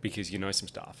 because you know some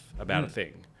stuff about a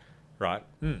thing, right?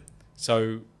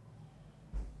 So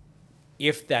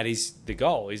if that is the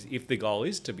goal, if the goal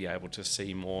is to be able to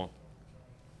see more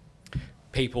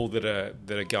people that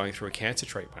are going through a cancer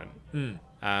treatment,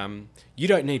 you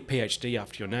don't need PhD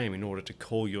after your name in order to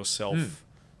call yourself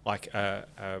like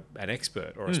an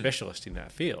expert or a specialist in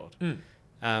that field.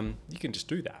 You can just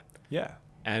do that. Yeah.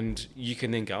 And you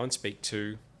can then go and speak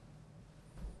to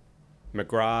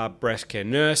McGrath breast care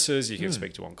nurses, you can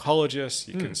speak to oncologists,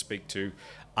 you can speak to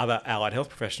other allied health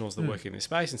professionals that work in this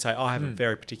space and say, I have a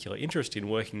very particular interest in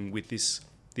working with this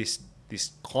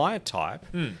client type.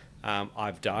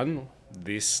 I've done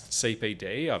this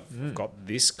CPD, I've got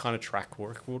this kind of track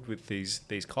record with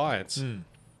these clients.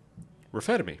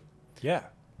 Refer to me. Yeah.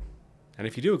 And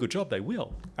if you do a good job, they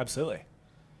will. Absolutely.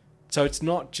 So it's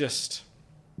not just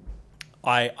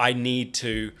I need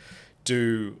to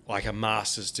do like a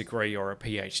master's degree or a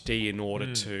PhD in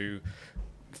order to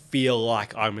feel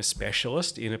like I'm a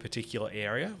specialist in a particular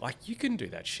area. Like, you can do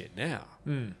that shit now.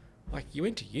 Like, you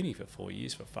went to uni for 4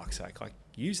 years, for fuck's sake. Like,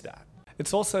 use that.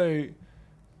 It's also,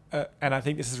 and I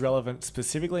think this is relevant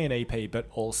specifically in EP, but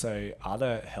also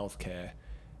other healthcare,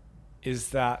 is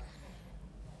that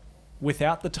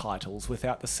without the titles,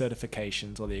 without the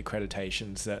certifications or the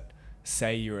accreditations that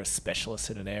say you're a specialist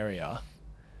in an area,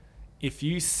 if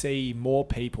you see more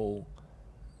people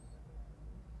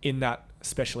in that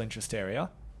special interest area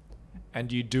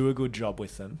and you do a good job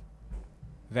with them,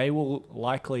 they will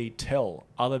likely tell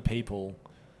other people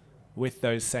with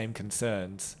those same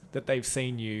concerns that they've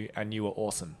seen you and you were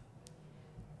awesome.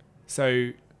 So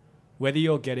whether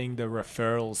you're getting the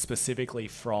referrals specifically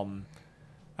from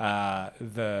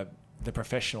the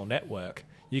professional network,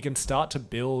 you can start to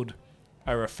build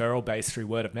a referral base through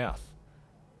word of mouth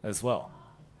as well.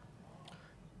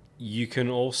 You can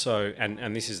also,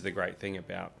 and this is the great thing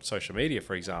about social media,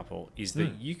 for example, is that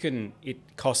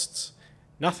it costs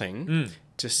nothing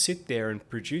to sit there and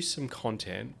produce some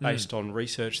content based on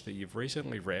research that you've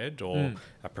recently read or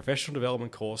a professional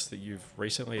development course that you've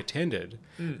recently attended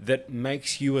that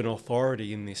makes you an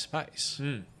authority in this space.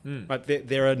 But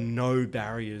there are no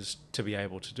barriers to be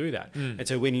able to do that. And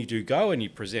so when you do go and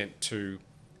you present to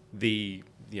the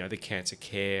cancer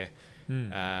care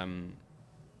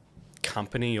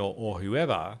company or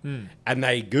whoever, and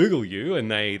they Google you and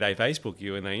they Facebook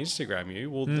you and they Instagram you,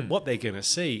 well, what they're going to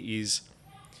see is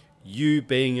you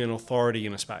being an authority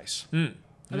in a space. And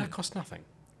that costs nothing.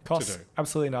 Costs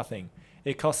absolutely nothing.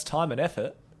 It costs time and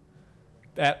effort.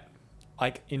 That,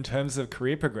 like, in terms of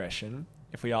career progression,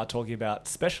 if we are talking about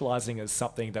specializing as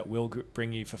something that will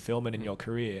bring you fulfillment in your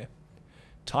career,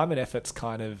 time and effort's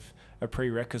kind of a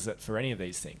prerequisite for any of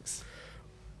these things.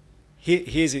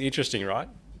 Here's an interesting, right?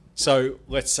 So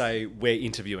let's say we're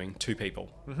interviewing two people.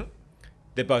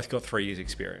 They've both got 3 years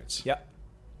experience. Yep.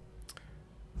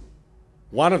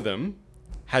 One of them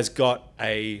has got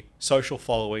a social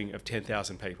following of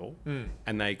 10,000 people,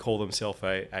 and they call themselves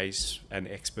an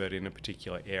expert in a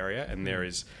particular area, and there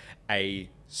is a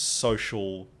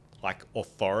social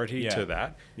authority to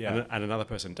that, and another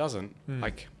person doesn't.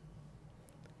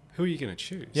 Who are you going to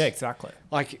choose? Yeah, exactly.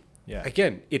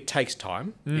 Again, it takes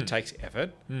time, it takes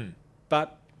effort,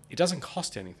 but it doesn't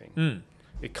cost anything.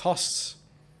 It costs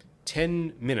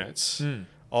 10 minutes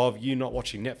of you not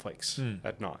watching Netflix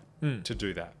at night to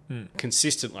do that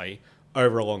consistently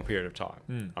over a long period of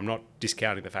time. I'm not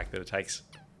discounting the fact that it takes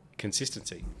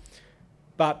consistency,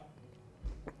 but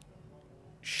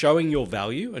showing your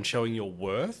value and showing your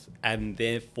worth, and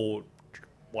therefore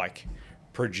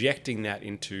projecting that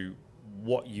into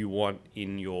what you want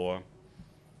in your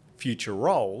future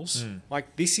roles,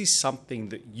 this is something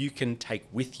that you can take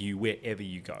with you wherever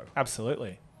you go.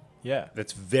 Absolutely. Yeah.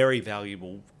 That's very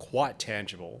valuable, quite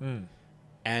tangible,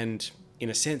 and in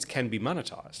a sense can be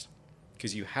monetized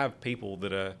because you have people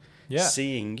that are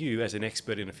seeing you as an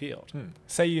expert in a field.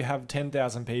 Say you have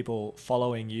 10,000 people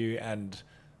following you and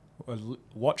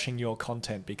watching your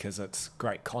content because it's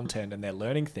great content and they're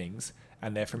learning things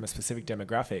and they're from a specific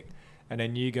demographic. And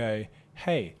then you go,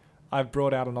 hey, I've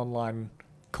brought out an online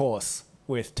course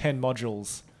with 10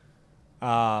 modules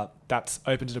that's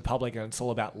open to the public and it's all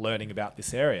about learning about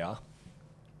this area.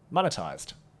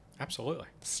 Monetized. Absolutely.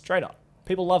 Straight up.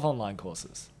 People love online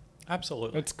courses.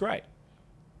 Absolutely. It's great.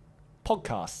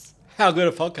 Podcasts. How good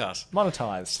a podcast.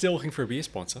 Monetized. Still looking for a beer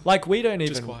sponsor. We don't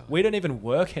even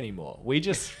work anymore. We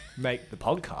just make the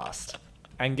podcast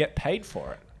and get paid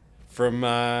for it. From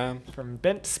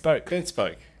BentSpoke.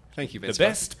 BentSpoke. Thank you, BentSpoke. The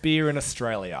best beer in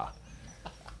Australia.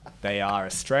 They are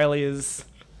Australia's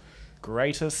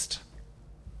greatest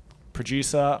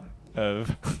producer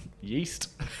of yeast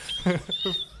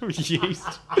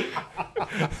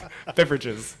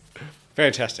beverages.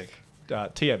 Fantastic.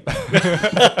 TM.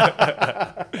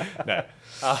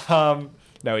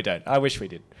 No, we don't. I wish we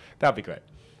did. That'd be great.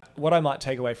 What I might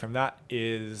take away from that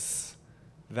is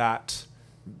that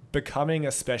becoming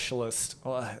a specialist,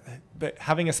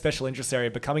 having a special interest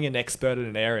area, becoming an expert in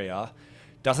an area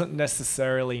doesn't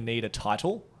necessarily need a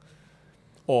title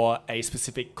or a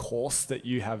specific course that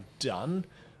you have done.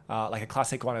 A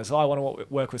classic one is, I want to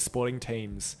work with sporting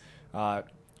teams. I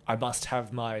must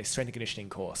have my strength and conditioning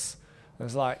course. And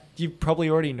it's you probably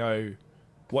already know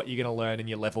what you're going to learn in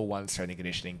your level 1 strength and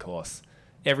conditioning course.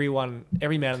 Every man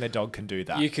and their dog can do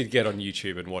that. You could get on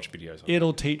YouTube and watch videos.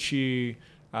 It'll teach you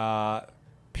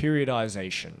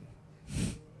periodization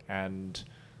and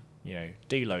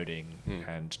deloading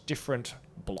and different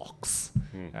blocks,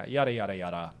 yada yada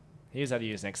yada. Here's how to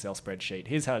use an Excel spreadsheet.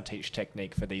 Here's how to teach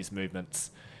technique for these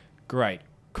movements. Great,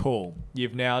 cool.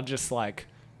 You've now just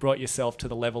brought yourself to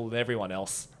the level that everyone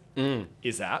else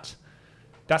is at.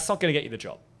 That's not going to get you the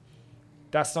job.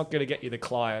 That's not going to get you the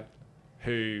client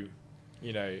who,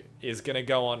 is going to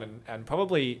go on and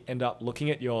probably end up looking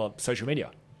at your social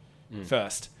media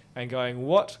first and going,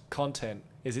 what content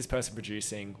is this person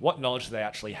producing? What knowledge do they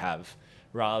actually have?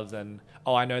 Rather than,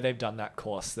 I know they've done that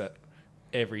course that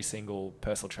every single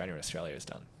personal trainer in Australia has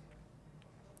done.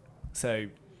 So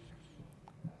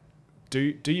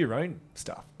do your own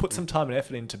stuff. Put some time and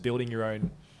effort into building your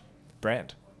own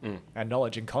brand and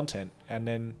knowledge and content, and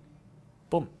then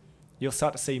boom, you'll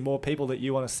start to see more people that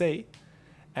you want to see.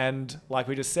 And like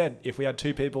we just said, if we had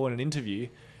 2 people in an interview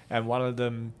and one of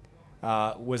them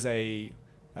was a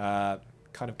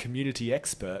kind of community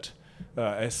expert,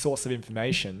 a source of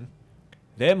information,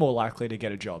 they're more likely to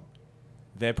get a job.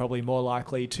 They're probably more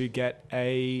likely to get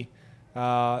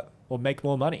or make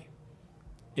more money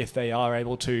if they are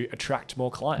able to attract more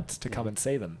clients to come and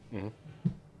see them.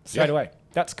 Straight away.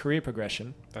 That's career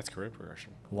progression.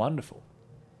 Wonderful.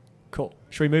 Cool.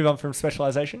 Should we move on from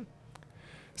specialization?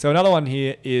 So another one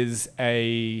here is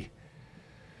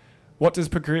what does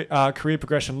career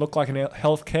progression look like in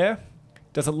healthcare?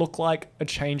 Does it look like a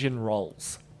change in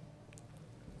roles?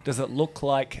 Does it look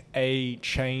like a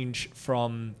change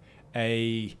from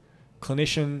a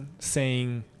clinician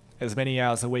seeing as many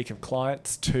hours a week of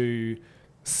clients to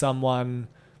someone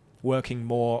working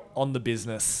more on the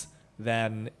business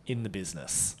than in the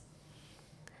business?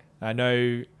 I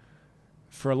know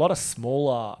for a lot of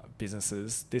smaller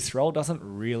businesses, this role doesn't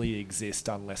really exist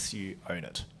unless you own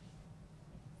it.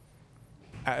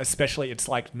 Especially, it's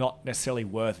not necessarily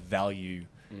worth value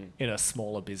in a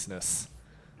smaller business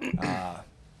at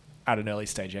an early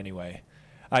stage anyway.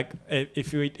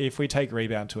 If we take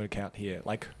Rebound to account here,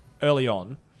 early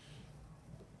on,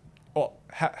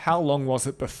 how long was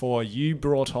it before you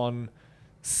brought on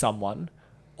someone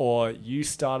or you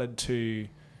started to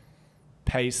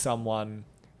pay someone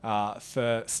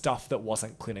for stuff that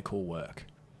wasn't clinical work,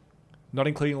 not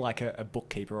including like a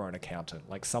bookkeeper or an accountant,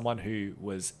 like someone who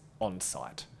was on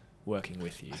site working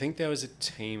with you? I think there was a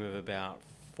team of about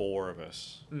 4 of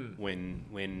us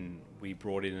when we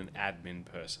brought in an admin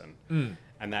person,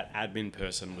 and that admin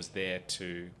person was there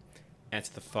to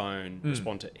answer the phone,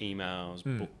 respond to emails,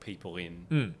 book people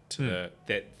in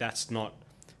that's not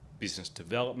business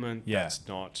development. Yeah. That's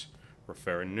not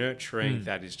refer and nurturing.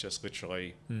 That is just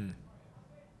literally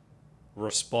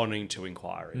responding to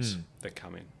inquiries that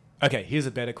come in. Okay, here's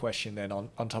a better question then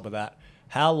on top of that.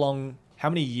 How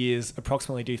many years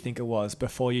approximately do you think it was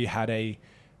before you had a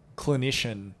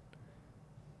clinician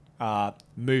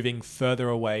moving further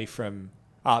away from,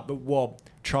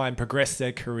 try and progress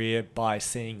their career by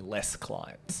seeing less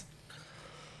clients?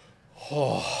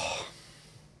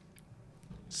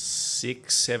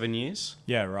 6, 7 years.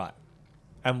 Yeah, right.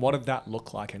 And what did that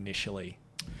look like initially?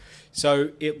 So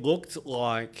it looked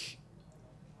like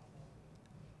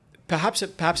perhaps a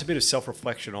bit of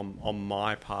self-reflection on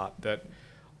my part that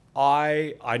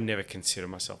I never considered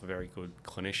myself a very good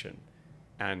clinician,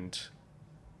 and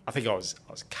I think I was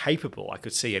capable. I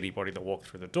could see anybody that walked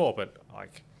through the door, but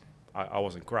I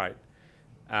wasn't great.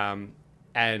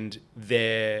 And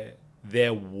there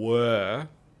were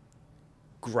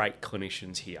great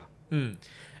clinicians here.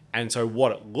 And so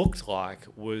what it looked like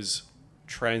was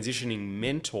transitioning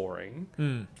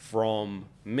mentoring from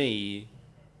me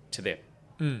to them.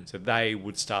 So they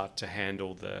would start to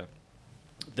handle the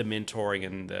mentoring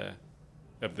and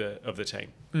of the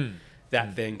team.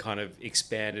 That then kind of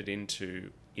expanded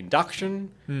into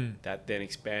induction, that then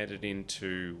expanded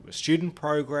into a student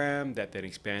program, that then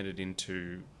expanded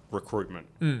into recruitment.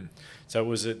 So it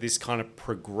was this kind of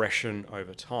progression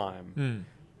over time,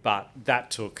 but that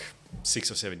took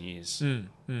 6 or 7 years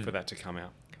for that to come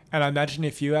out. And I imagine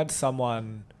if you had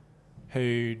someone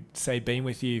who'd, say, been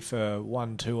with you for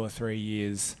 1, 2 or 3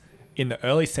 years in the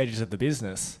early stages of the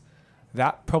business,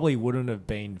 that probably wouldn't have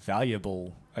been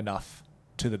valuable enough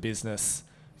to the business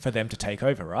for them to take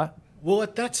over, right? Well,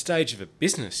 at that stage of a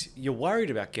business, you're worried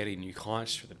about getting new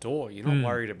clients through the door. You're not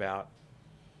worried about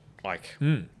it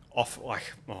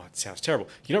sounds terrible.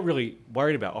 You're not really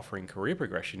worried about offering career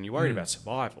progression. You're worried about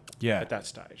survival at that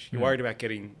stage. You're worried about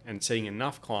getting and seeing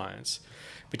enough clients,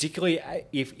 particularly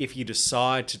if you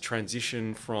decide to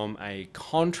transition from a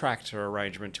contractor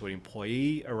arrangement to an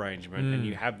employee arrangement, and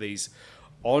you have these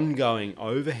ongoing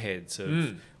overheads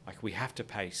of we have to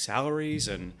pay salaries,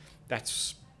 and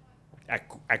that's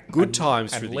at good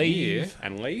times through the year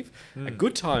and leave. At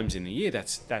good times in the year,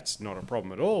 that's not a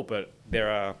problem at all. But there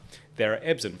are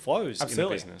ebbs and flows in the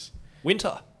business.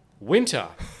 Winter,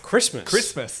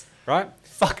 Christmas, right?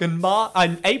 Fucking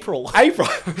April.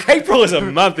 April is a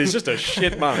month. It's just a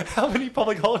shit month. How many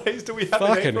public holidays do we have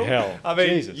fucking in April? Hell. I mean,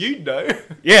 Jesus. you know.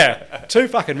 Yeah, too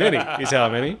fucking many is how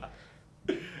many.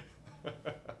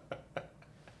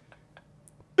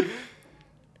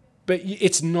 But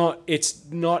it's not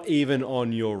even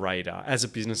on your radar as a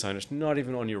business owner. It's not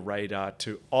even on your radar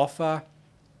to offer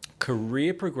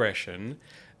career progression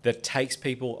that takes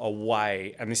people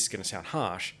away, and this is going to sound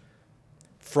harsh,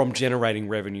 from generating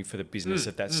revenue for the business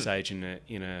at that stage in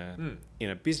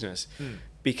a business,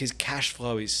 because cash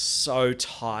flow is so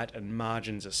tight and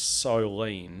margins are so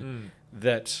lean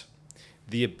that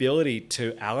the ability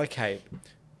to allocate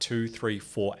 2, 3,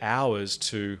 4 hours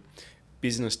to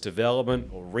business development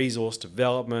or resource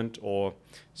development or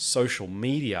social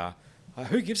media,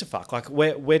 who gives a fuck?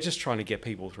 We're just trying to get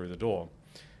people through the door.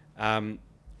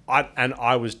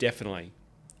 I was definitely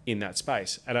in that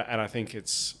space, and I think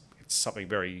it's something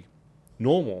very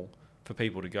normal for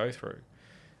people to go through.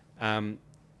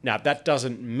 Now, that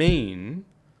doesn't mean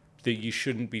that you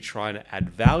shouldn't be trying to add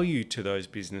value to those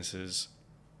businesses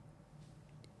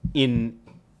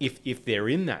if they're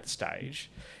in that stage.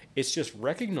 It's just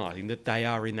recognizing that they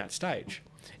are in that stage.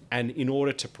 And in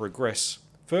order to progress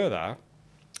further,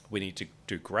 we need to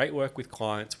do great work with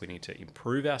clients. We need to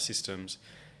improve our systems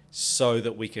so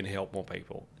that we can help more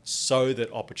people, so that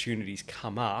opportunities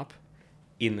come up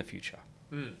in the future.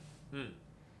 And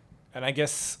I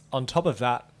guess on top of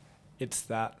that, it's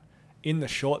that in the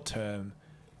short term,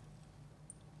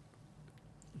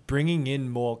 bringing in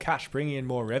more cash, bringing in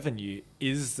more revenue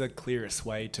is the clearest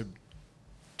way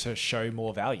to show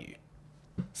more value.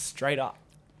 Straight up.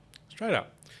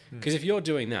 Because if you're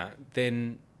doing that,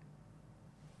 then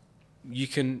you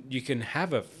can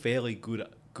have a fairly good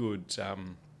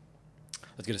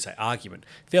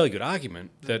fairly good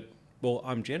argument that, well,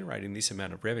 I'm generating this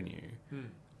amount of revenue.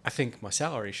 I think my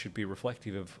salary should be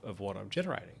reflective of what I'm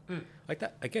generating. Like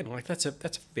that again. Like that's a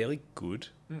fairly good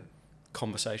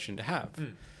conversation to have.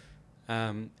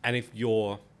 And if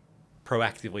you're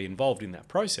proactively involved in that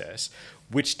process,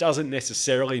 which doesn't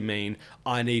necessarily mean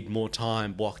I need more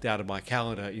time blocked out of my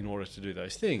calendar in order to do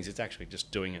those things. It's actually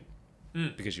just doing it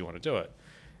because you want to do it.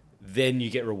 Then you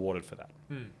get rewarded for that.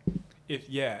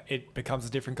 It becomes a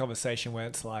different conversation where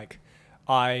it's like,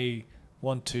 I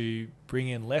want to bring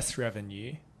in less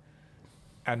revenue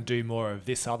and do more of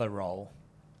this other role.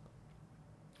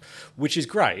 Which is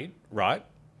great, right?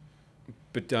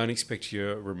 But don't expect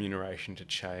your remuneration to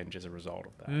change as a result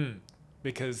of that.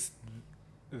 Because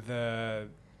the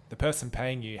person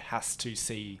paying you has to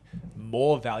see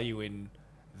more value in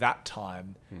that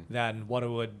time than what it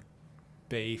would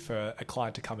be for a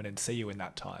client to come in and see you in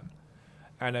that time.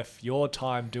 And if your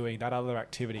time doing that other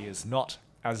activity is not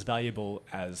as valuable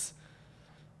as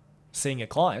seeing a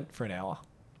client for an hour,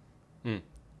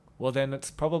 well, then it's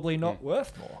probably not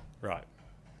worth more. Right.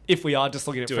 If we are just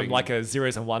looking at it from like a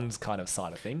zeros and ones kind of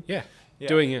side of thing. Yeah.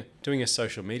 Doing a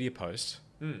social media post,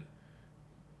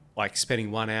 like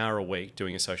spending 1 hour a week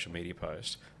doing a social media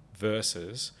post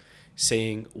versus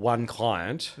seeing one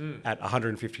client at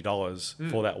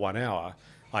 $150 for that 1 hour.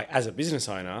 Like as a business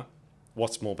owner,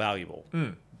 what's more valuable?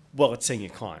 Well, it's seeing your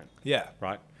client. Yeah.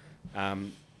 Right.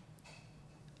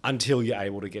 Until you're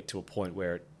able to get to a point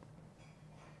where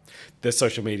the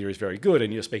social media is very good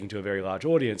and you're speaking to a very large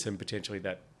audience and potentially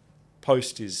that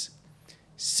post is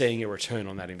seeing a return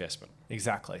on that investment.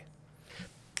 Exactly.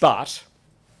 But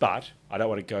I don't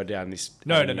want to go down this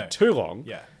no too long.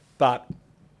 Yeah. But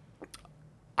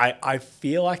I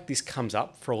feel like this comes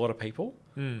up for a lot of people,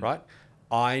 right?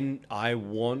 I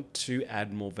want to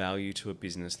add more value to a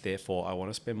business, therefore I want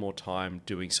to spend more time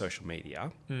doing social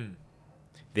media.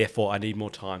 Therefore I need more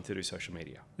time to do social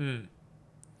media.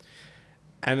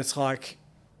 And it's like,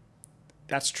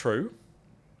 that's true.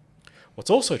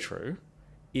 What's also true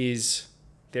is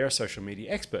there are social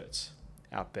media experts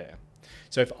out there.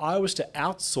 So if I was to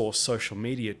outsource social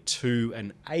media to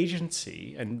an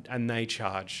agency and they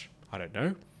charge, I don't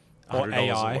know,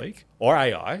 $100 a week, or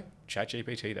AI,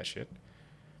 ChatGPT, that shit,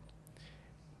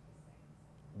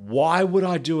 why would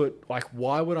I do it? Like,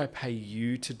 why would I pay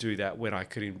you to do that when I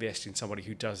could invest in somebody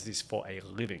who does this for a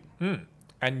living?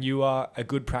 And you are a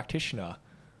good practitioner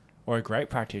or a great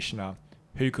practitioner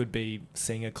who could be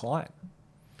seeing a client.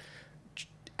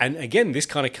 And again, this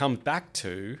kind of comes back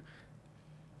to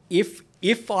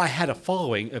if I had a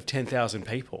following of 10,000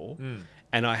 people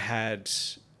and I had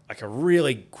like a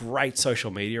really great social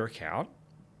media account,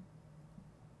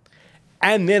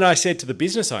 and then I said to the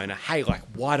business owner, hey, like,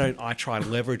 why don't I try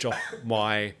and leverage off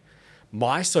my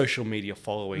social media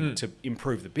following to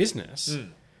improve the business?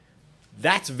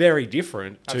 That's very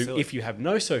different to Absolutely. if you have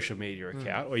no social media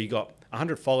account or you got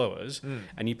 100 followers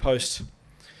and you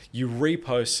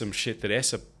repost some shit that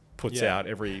ESSA puts out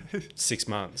every 6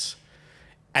 months.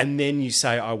 And then you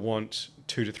say, I want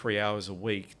 2 to 3 hours a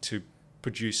week to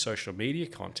produce social media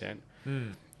content.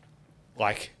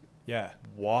 Like,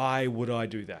 why would I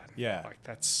do that? Yeah.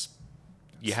 Like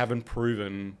you haven't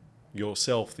proven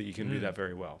yourself that you can do that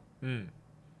very well.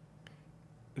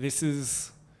 This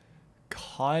is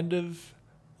kind of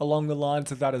along the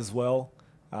lines of that as well.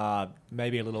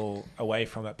 Maybe a little away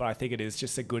from it, but I think it is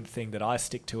just a good thing that I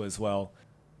stick to as well.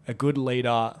 A good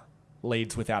leader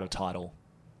leads without a title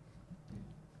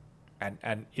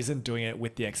and isn't doing it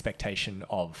with the expectation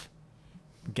of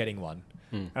getting one.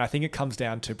 And I think it comes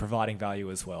down to providing value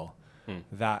as well.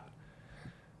 That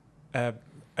a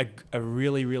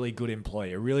really, really good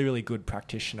employee, a really, really good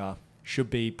practitioner should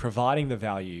be providing the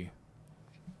value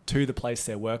to the place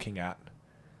they're working at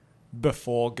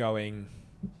before going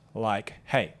like,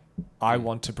 hey, I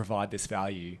want to provide this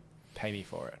value, pay me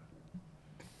for it.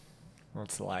 Well,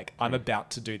 it's like, I'm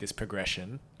about to do this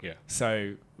progression,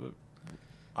 so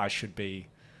I should be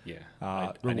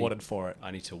rewarded for it.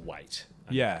 I need to wait.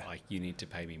 Like, you need to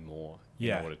pay me more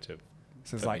in order to...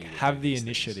 So it's like, have the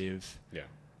initiative,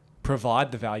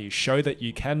 provide the value, show that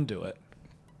you can do it,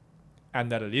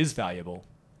 and that it is valuable,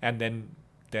 and then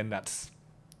that's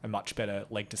a much better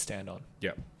leg to stand on.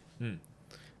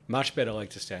 Much better leg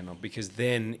to stand on, because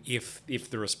then if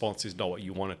the response is not what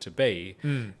you want it to be,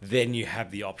 then you have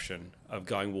the option of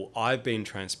going, well, I've been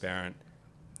transparent,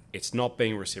 it's not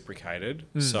being reciprocated,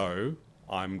 so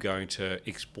I'm going to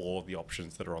explore the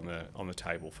options that are on the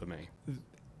table for me.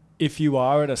 If you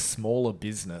are at a smaller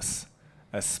business,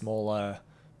 a smaller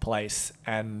place,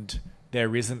 and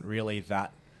there isn't really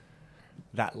that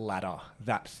ladder,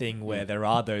 that thing where there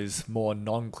are those more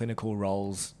non-clinical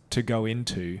roles to go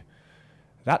into,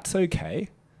 that's okay.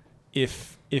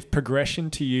 if progression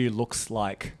to you looks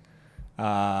like,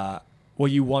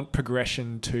 you want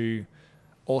progression to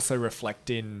also reflect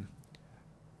in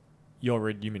your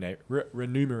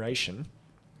remuneration,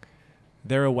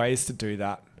 there are ways to do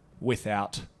that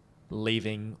without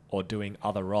leaving or doing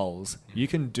other roles. You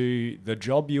can do the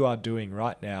job you are doing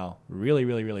right now really,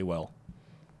 really, really well.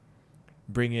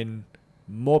 Bring in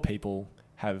more people,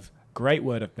 have great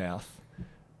word of mouth,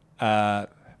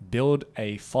 build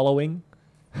a following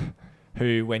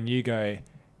who, when you go,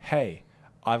 hey,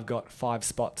 I've got 5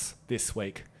 spots this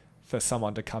week for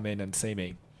someone to come in and see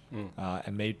me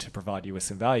and me to provide you with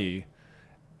some value,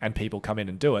 and people come in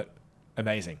and do it,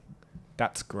 amazing.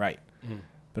 That's great.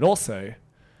 But also,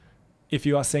 if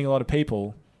you are seeing a lot of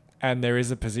people and there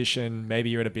is a position, maybe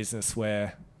you're at a business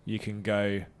where you can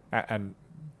go and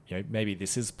maybe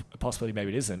this is a possibility,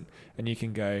 maybe it isn't, and you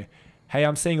can go, hey,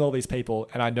 I'm seeing all these people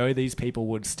and I know these people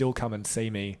would still come and see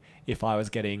me if I was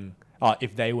getting,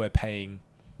 if they were paying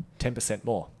 10%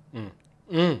 more.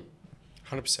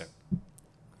 100%.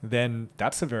 Then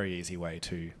that's a very easy way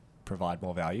to provide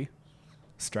more value,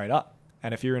 straight up.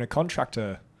 And if you're in a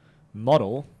contractor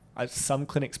model, some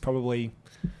clinics probably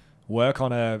work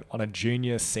on a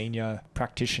junior, senior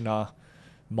practitioner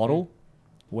model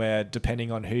where,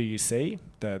 depending on who you see,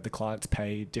 the clients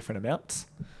pay different amounts.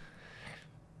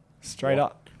 Straight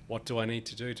up. What do I need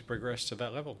to do to progress to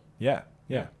that level? Yeah.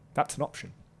 That's an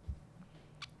option.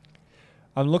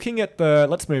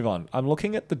 Let's move on. I'm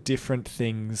looking at the different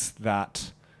things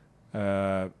that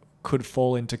could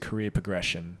fall into career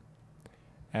progression.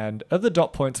 And of the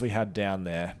dot points we had down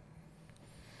there,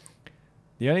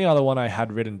 the only other one I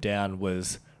had written down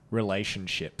was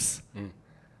relationships.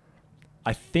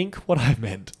 I think what I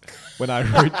meant when I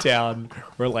wrote down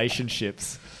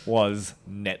relationships was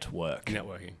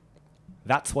networking.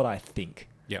 That's what I think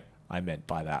I meant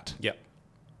by that. Yep.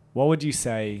 What would you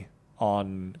say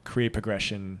on career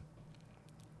progression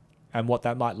and what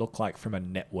that might look like from a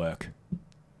network?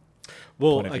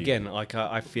 Well, again,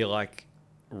 I feel like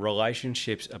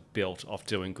relationships are built off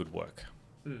doing good work,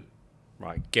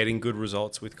 right? Getting good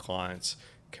results with clients,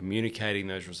 communicating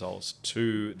those results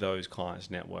to those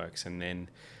clients' networks, and then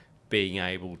being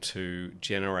able to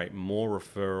generate more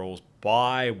referrals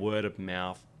by word of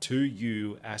mouth to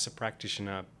you as a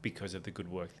practitioner because of the good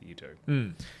work that you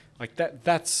do. Like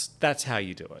that's how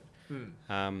you do it.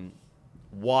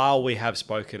 While we have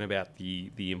spoken about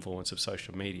the influence of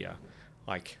social media,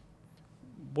 like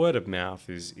word of mouth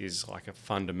is like a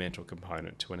fundamental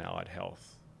component to an allied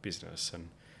health business. And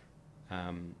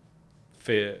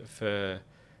for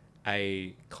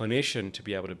a clinician to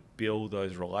be able to build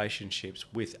those relationships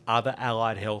with other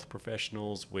allied health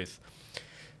professionals, with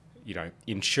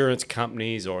insurance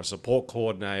companies or support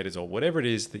coordinators or whatever it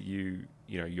is that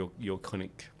your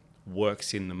clinic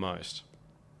works in the most,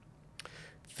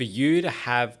 for you to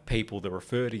have people that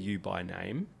refer to you by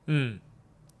name,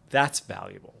 that's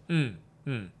valuable.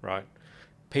 Right?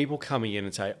 People coming in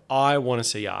and say, I want to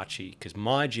see Archie because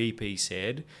my GP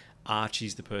said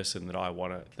Archie's the person that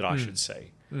I should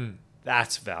see.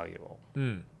 That's valuable.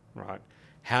 Right?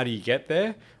 How do you get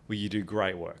there? Well, you do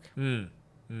great work.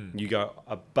 You go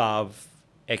above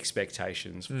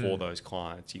expectations for those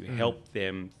clients. You help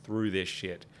them through their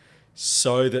shit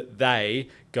so that they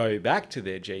go back to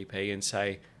their GP and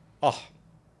say, oh,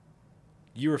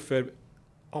 you referred,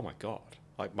 oh my God,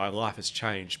 like my life has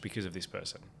changed because of this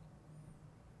person.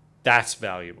 That's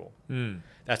valuable.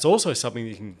 That's also something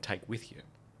that you can take with you.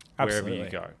 Absolutely. Wherever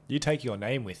you go. You take your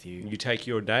name with you. You take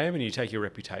your name and you take your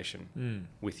reputation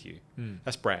with you.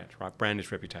 That's brand, right? Brand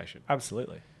is reputation.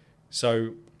 Absolutely.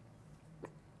 So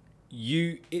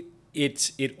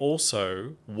it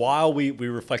also, while we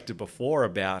reflected before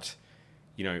about,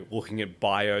 looking at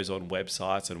bios on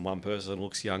websites and one person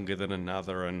looks younger than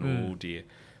another and oh dear.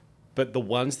 But the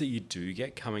ones that you do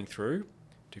get coming through,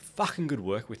 do fucking good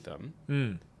work with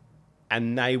them.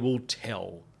 And they will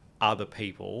tell other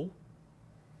people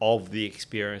of the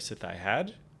experience that they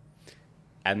had,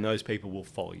 and those people will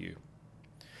follow you.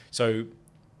 So,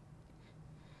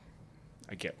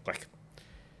 again, like,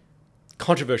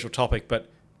 controversial topic, but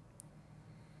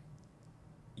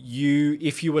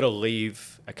if you were to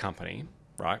leave a company,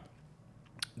 right,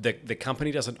 the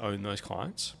company doesn't own those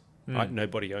clients, right?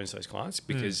 Nobody owns those clients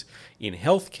because in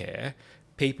healthcare,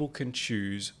 people can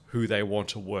choose who they want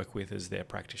to work with as their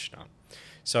practitioner.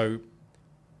 So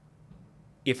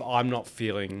if I'm not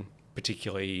feeling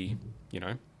particularly,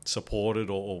 supported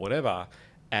or whatever,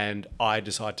 and I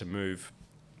decide to move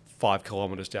 5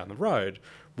 kilometers down the road,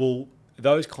 well,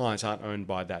 those clients aren't owned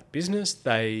by that business.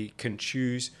 They can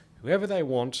choose whoever they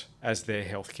want as their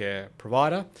healthcare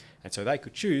provider. And so they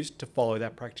could choose to follow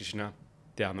that practitioner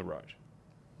down the road,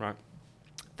 right?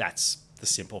 That's the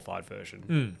simplified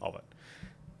version of it.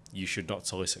 You should not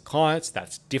solicit clients.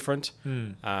 That's different.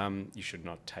 You should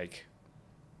not take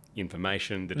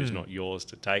information that is not yours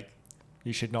to take.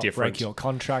 You should not Different. break your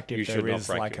contract if You there should not is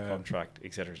break like your a contract,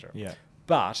 etc. etc. Yeah.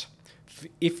 But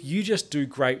if you just do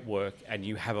great work and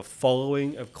you have a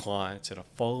following of clients and a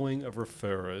following of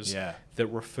referrers that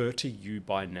refer to you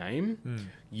by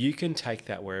name, you can take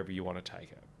that wherever you want to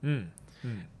take it.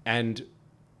 And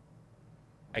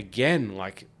again,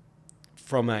 like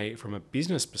from a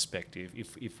business perspective,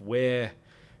 if we're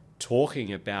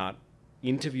talking about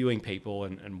interviewing people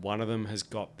and one of them has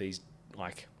got these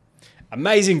like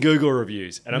amazing Google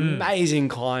reviews, an amazing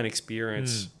client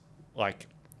experience, like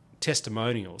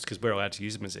testimonials, because we're allowed to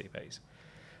use them as EVs.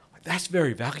 That's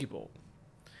very valuable.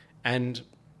 And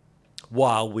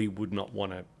while we would not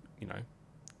want to,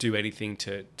 do anything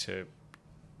to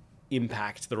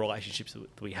impact the relationships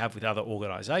that we have with other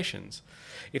organisations,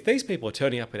 if these people are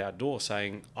turning up at our door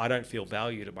saying, I don't feel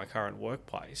valued at my current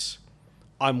workplace,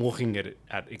 I'm looking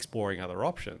at exploring other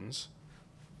options,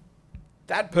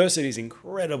 that person is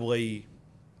incredibly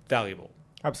valuable.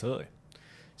 Absolutely.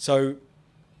 So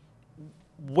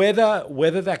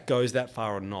whether that goes that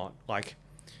far or not, like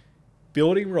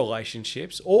building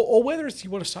relationships, or whether it's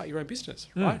you want to start your own business,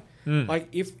 right? Like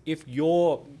if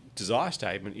your desire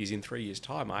statement is in 3 years'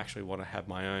 time, I actually want to have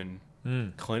my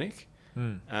own clinic.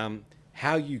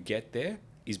 How you get there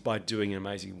is by doing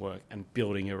amazing work and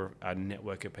building a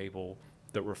network of people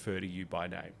that refer to you by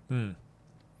name.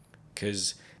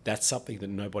 Because that's something that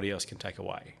nobody else can take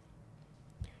away.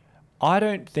 I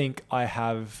don't think I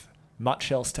have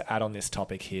much else to add on this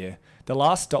topic here. The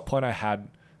last dot point I had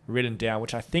written down,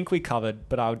 which I think we covered,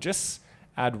 but I'll just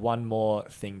add one more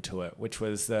thing to it, which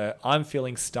was that I'm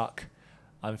feeling stuck.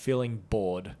 I'm feeling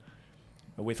bored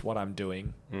with what I'm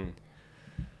doing.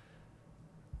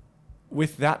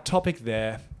 With that topic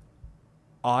there,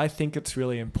 I think it's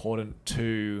really important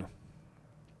to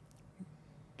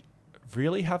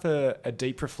really have a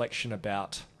deep reflection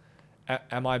about,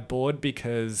 am I bored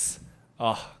because,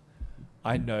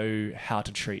 I know how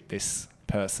to treat this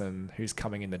person who's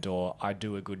coming in the door. I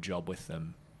do a good job with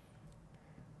them.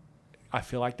 I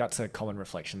feel like that's a common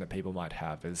reflection that people might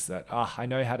have, is that, I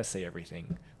know how to see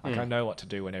everything. Like I know what to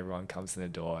do when everyone comes in the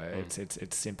door.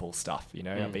 It's simple stuff,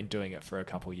 I've been doing it for a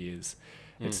couple of years.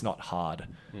 It's not hard.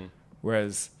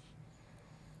 Whereas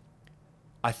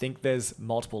I think there's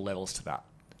multiple levels to that.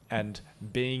 And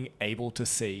being able to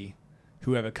see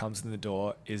whoever comes in the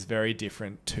door is very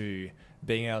different to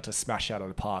being able to smash out of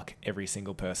the park every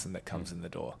single person that comes in the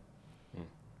door.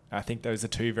 I think those are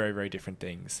two very, very different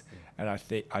things. And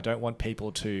I don't want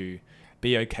people to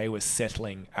be okay with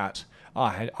settling at,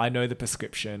 I know the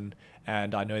prescription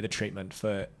and I know the treatment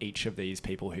for each of these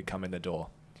people who come in the door.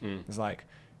 It's like,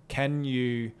 can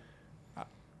you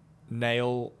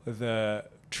nail the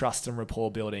trust and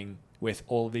rapport building with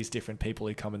all of these different people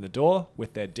who come in the door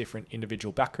with their different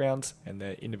individual backgrounds and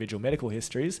their individual medical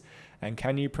histories? And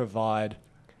can you provide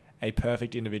a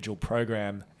perfect individual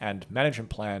program and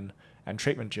management plan and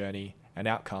treatment journey and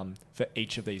outcome for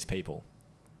each of these people?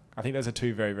 I think those are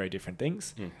two very, very different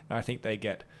things. And I think they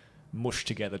get mushed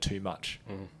together too much.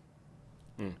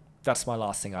 That's my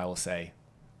last thing I will say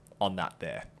on that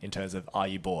there, in terms of, are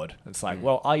you bored? It's like,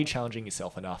 well, are you challenging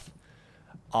yourself enough?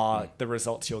 Are the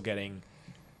results you're getting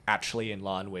actually in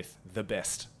line with the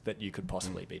best that you could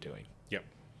possibly be doing? Yep.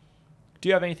 Do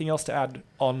you have anything else to add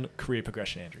on career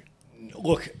progression, Andrew?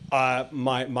 Look,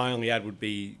 my only add would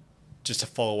be just to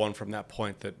follow on from that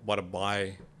point, that one of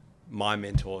my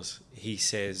mentors, he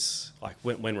says, like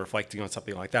when reflecting on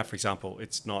something like that, for example,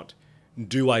 it's not,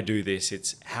 do I do this?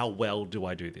 It's how well do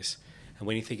I do this? And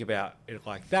when you think about it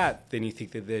like that, then you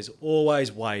think that there's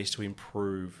always ways to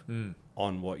improve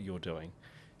on what you're doing.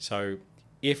 So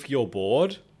if you're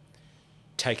bored,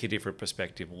 take a different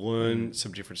perspective, learn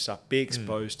some different stuff, be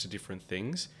exposed to different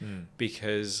things,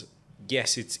 because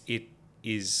yes, it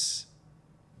is,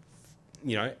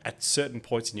 at certain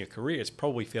points in your career, it's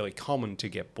probably fairly common to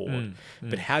get bored.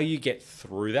 But how you get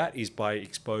through that is by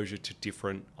exposure to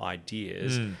different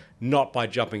ideas, not by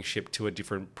jumping ship to a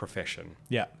different profession.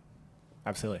 Yeah,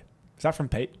 absolutely. Is that from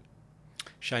Pete?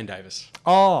 Shane Davis.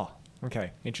 Oh, okay.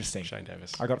 Interesting. Shane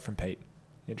Davis. I got it from Pete.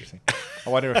 Interesting. I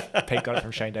wonder if Pete got it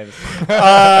from Shane Davis.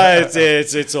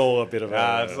 It's all a bit of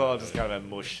a... it's all just kind of a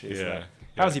mush, isn't it? Yeah.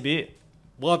 How's your beer?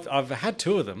 Well, I've had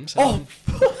two of them. So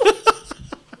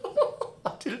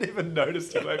I didn't even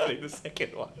notice you opening the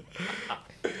second one.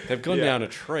 they've gone down a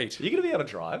treat. Are you going to be able to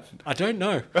drive? I don't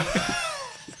know.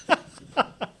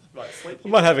 Right, sleep. I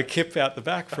might have a kip out the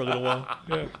back for a little while.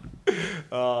 Yeah.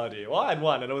 Oh dear. Well, I had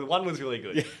one, and one was really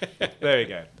good. There we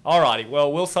go. Alrighty.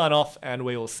 Well, we'll sign off, and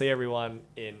we will see everyone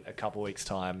in a couple weeks'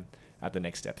 time at the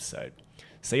next episode.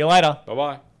 See you later.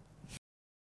 Bye-bye.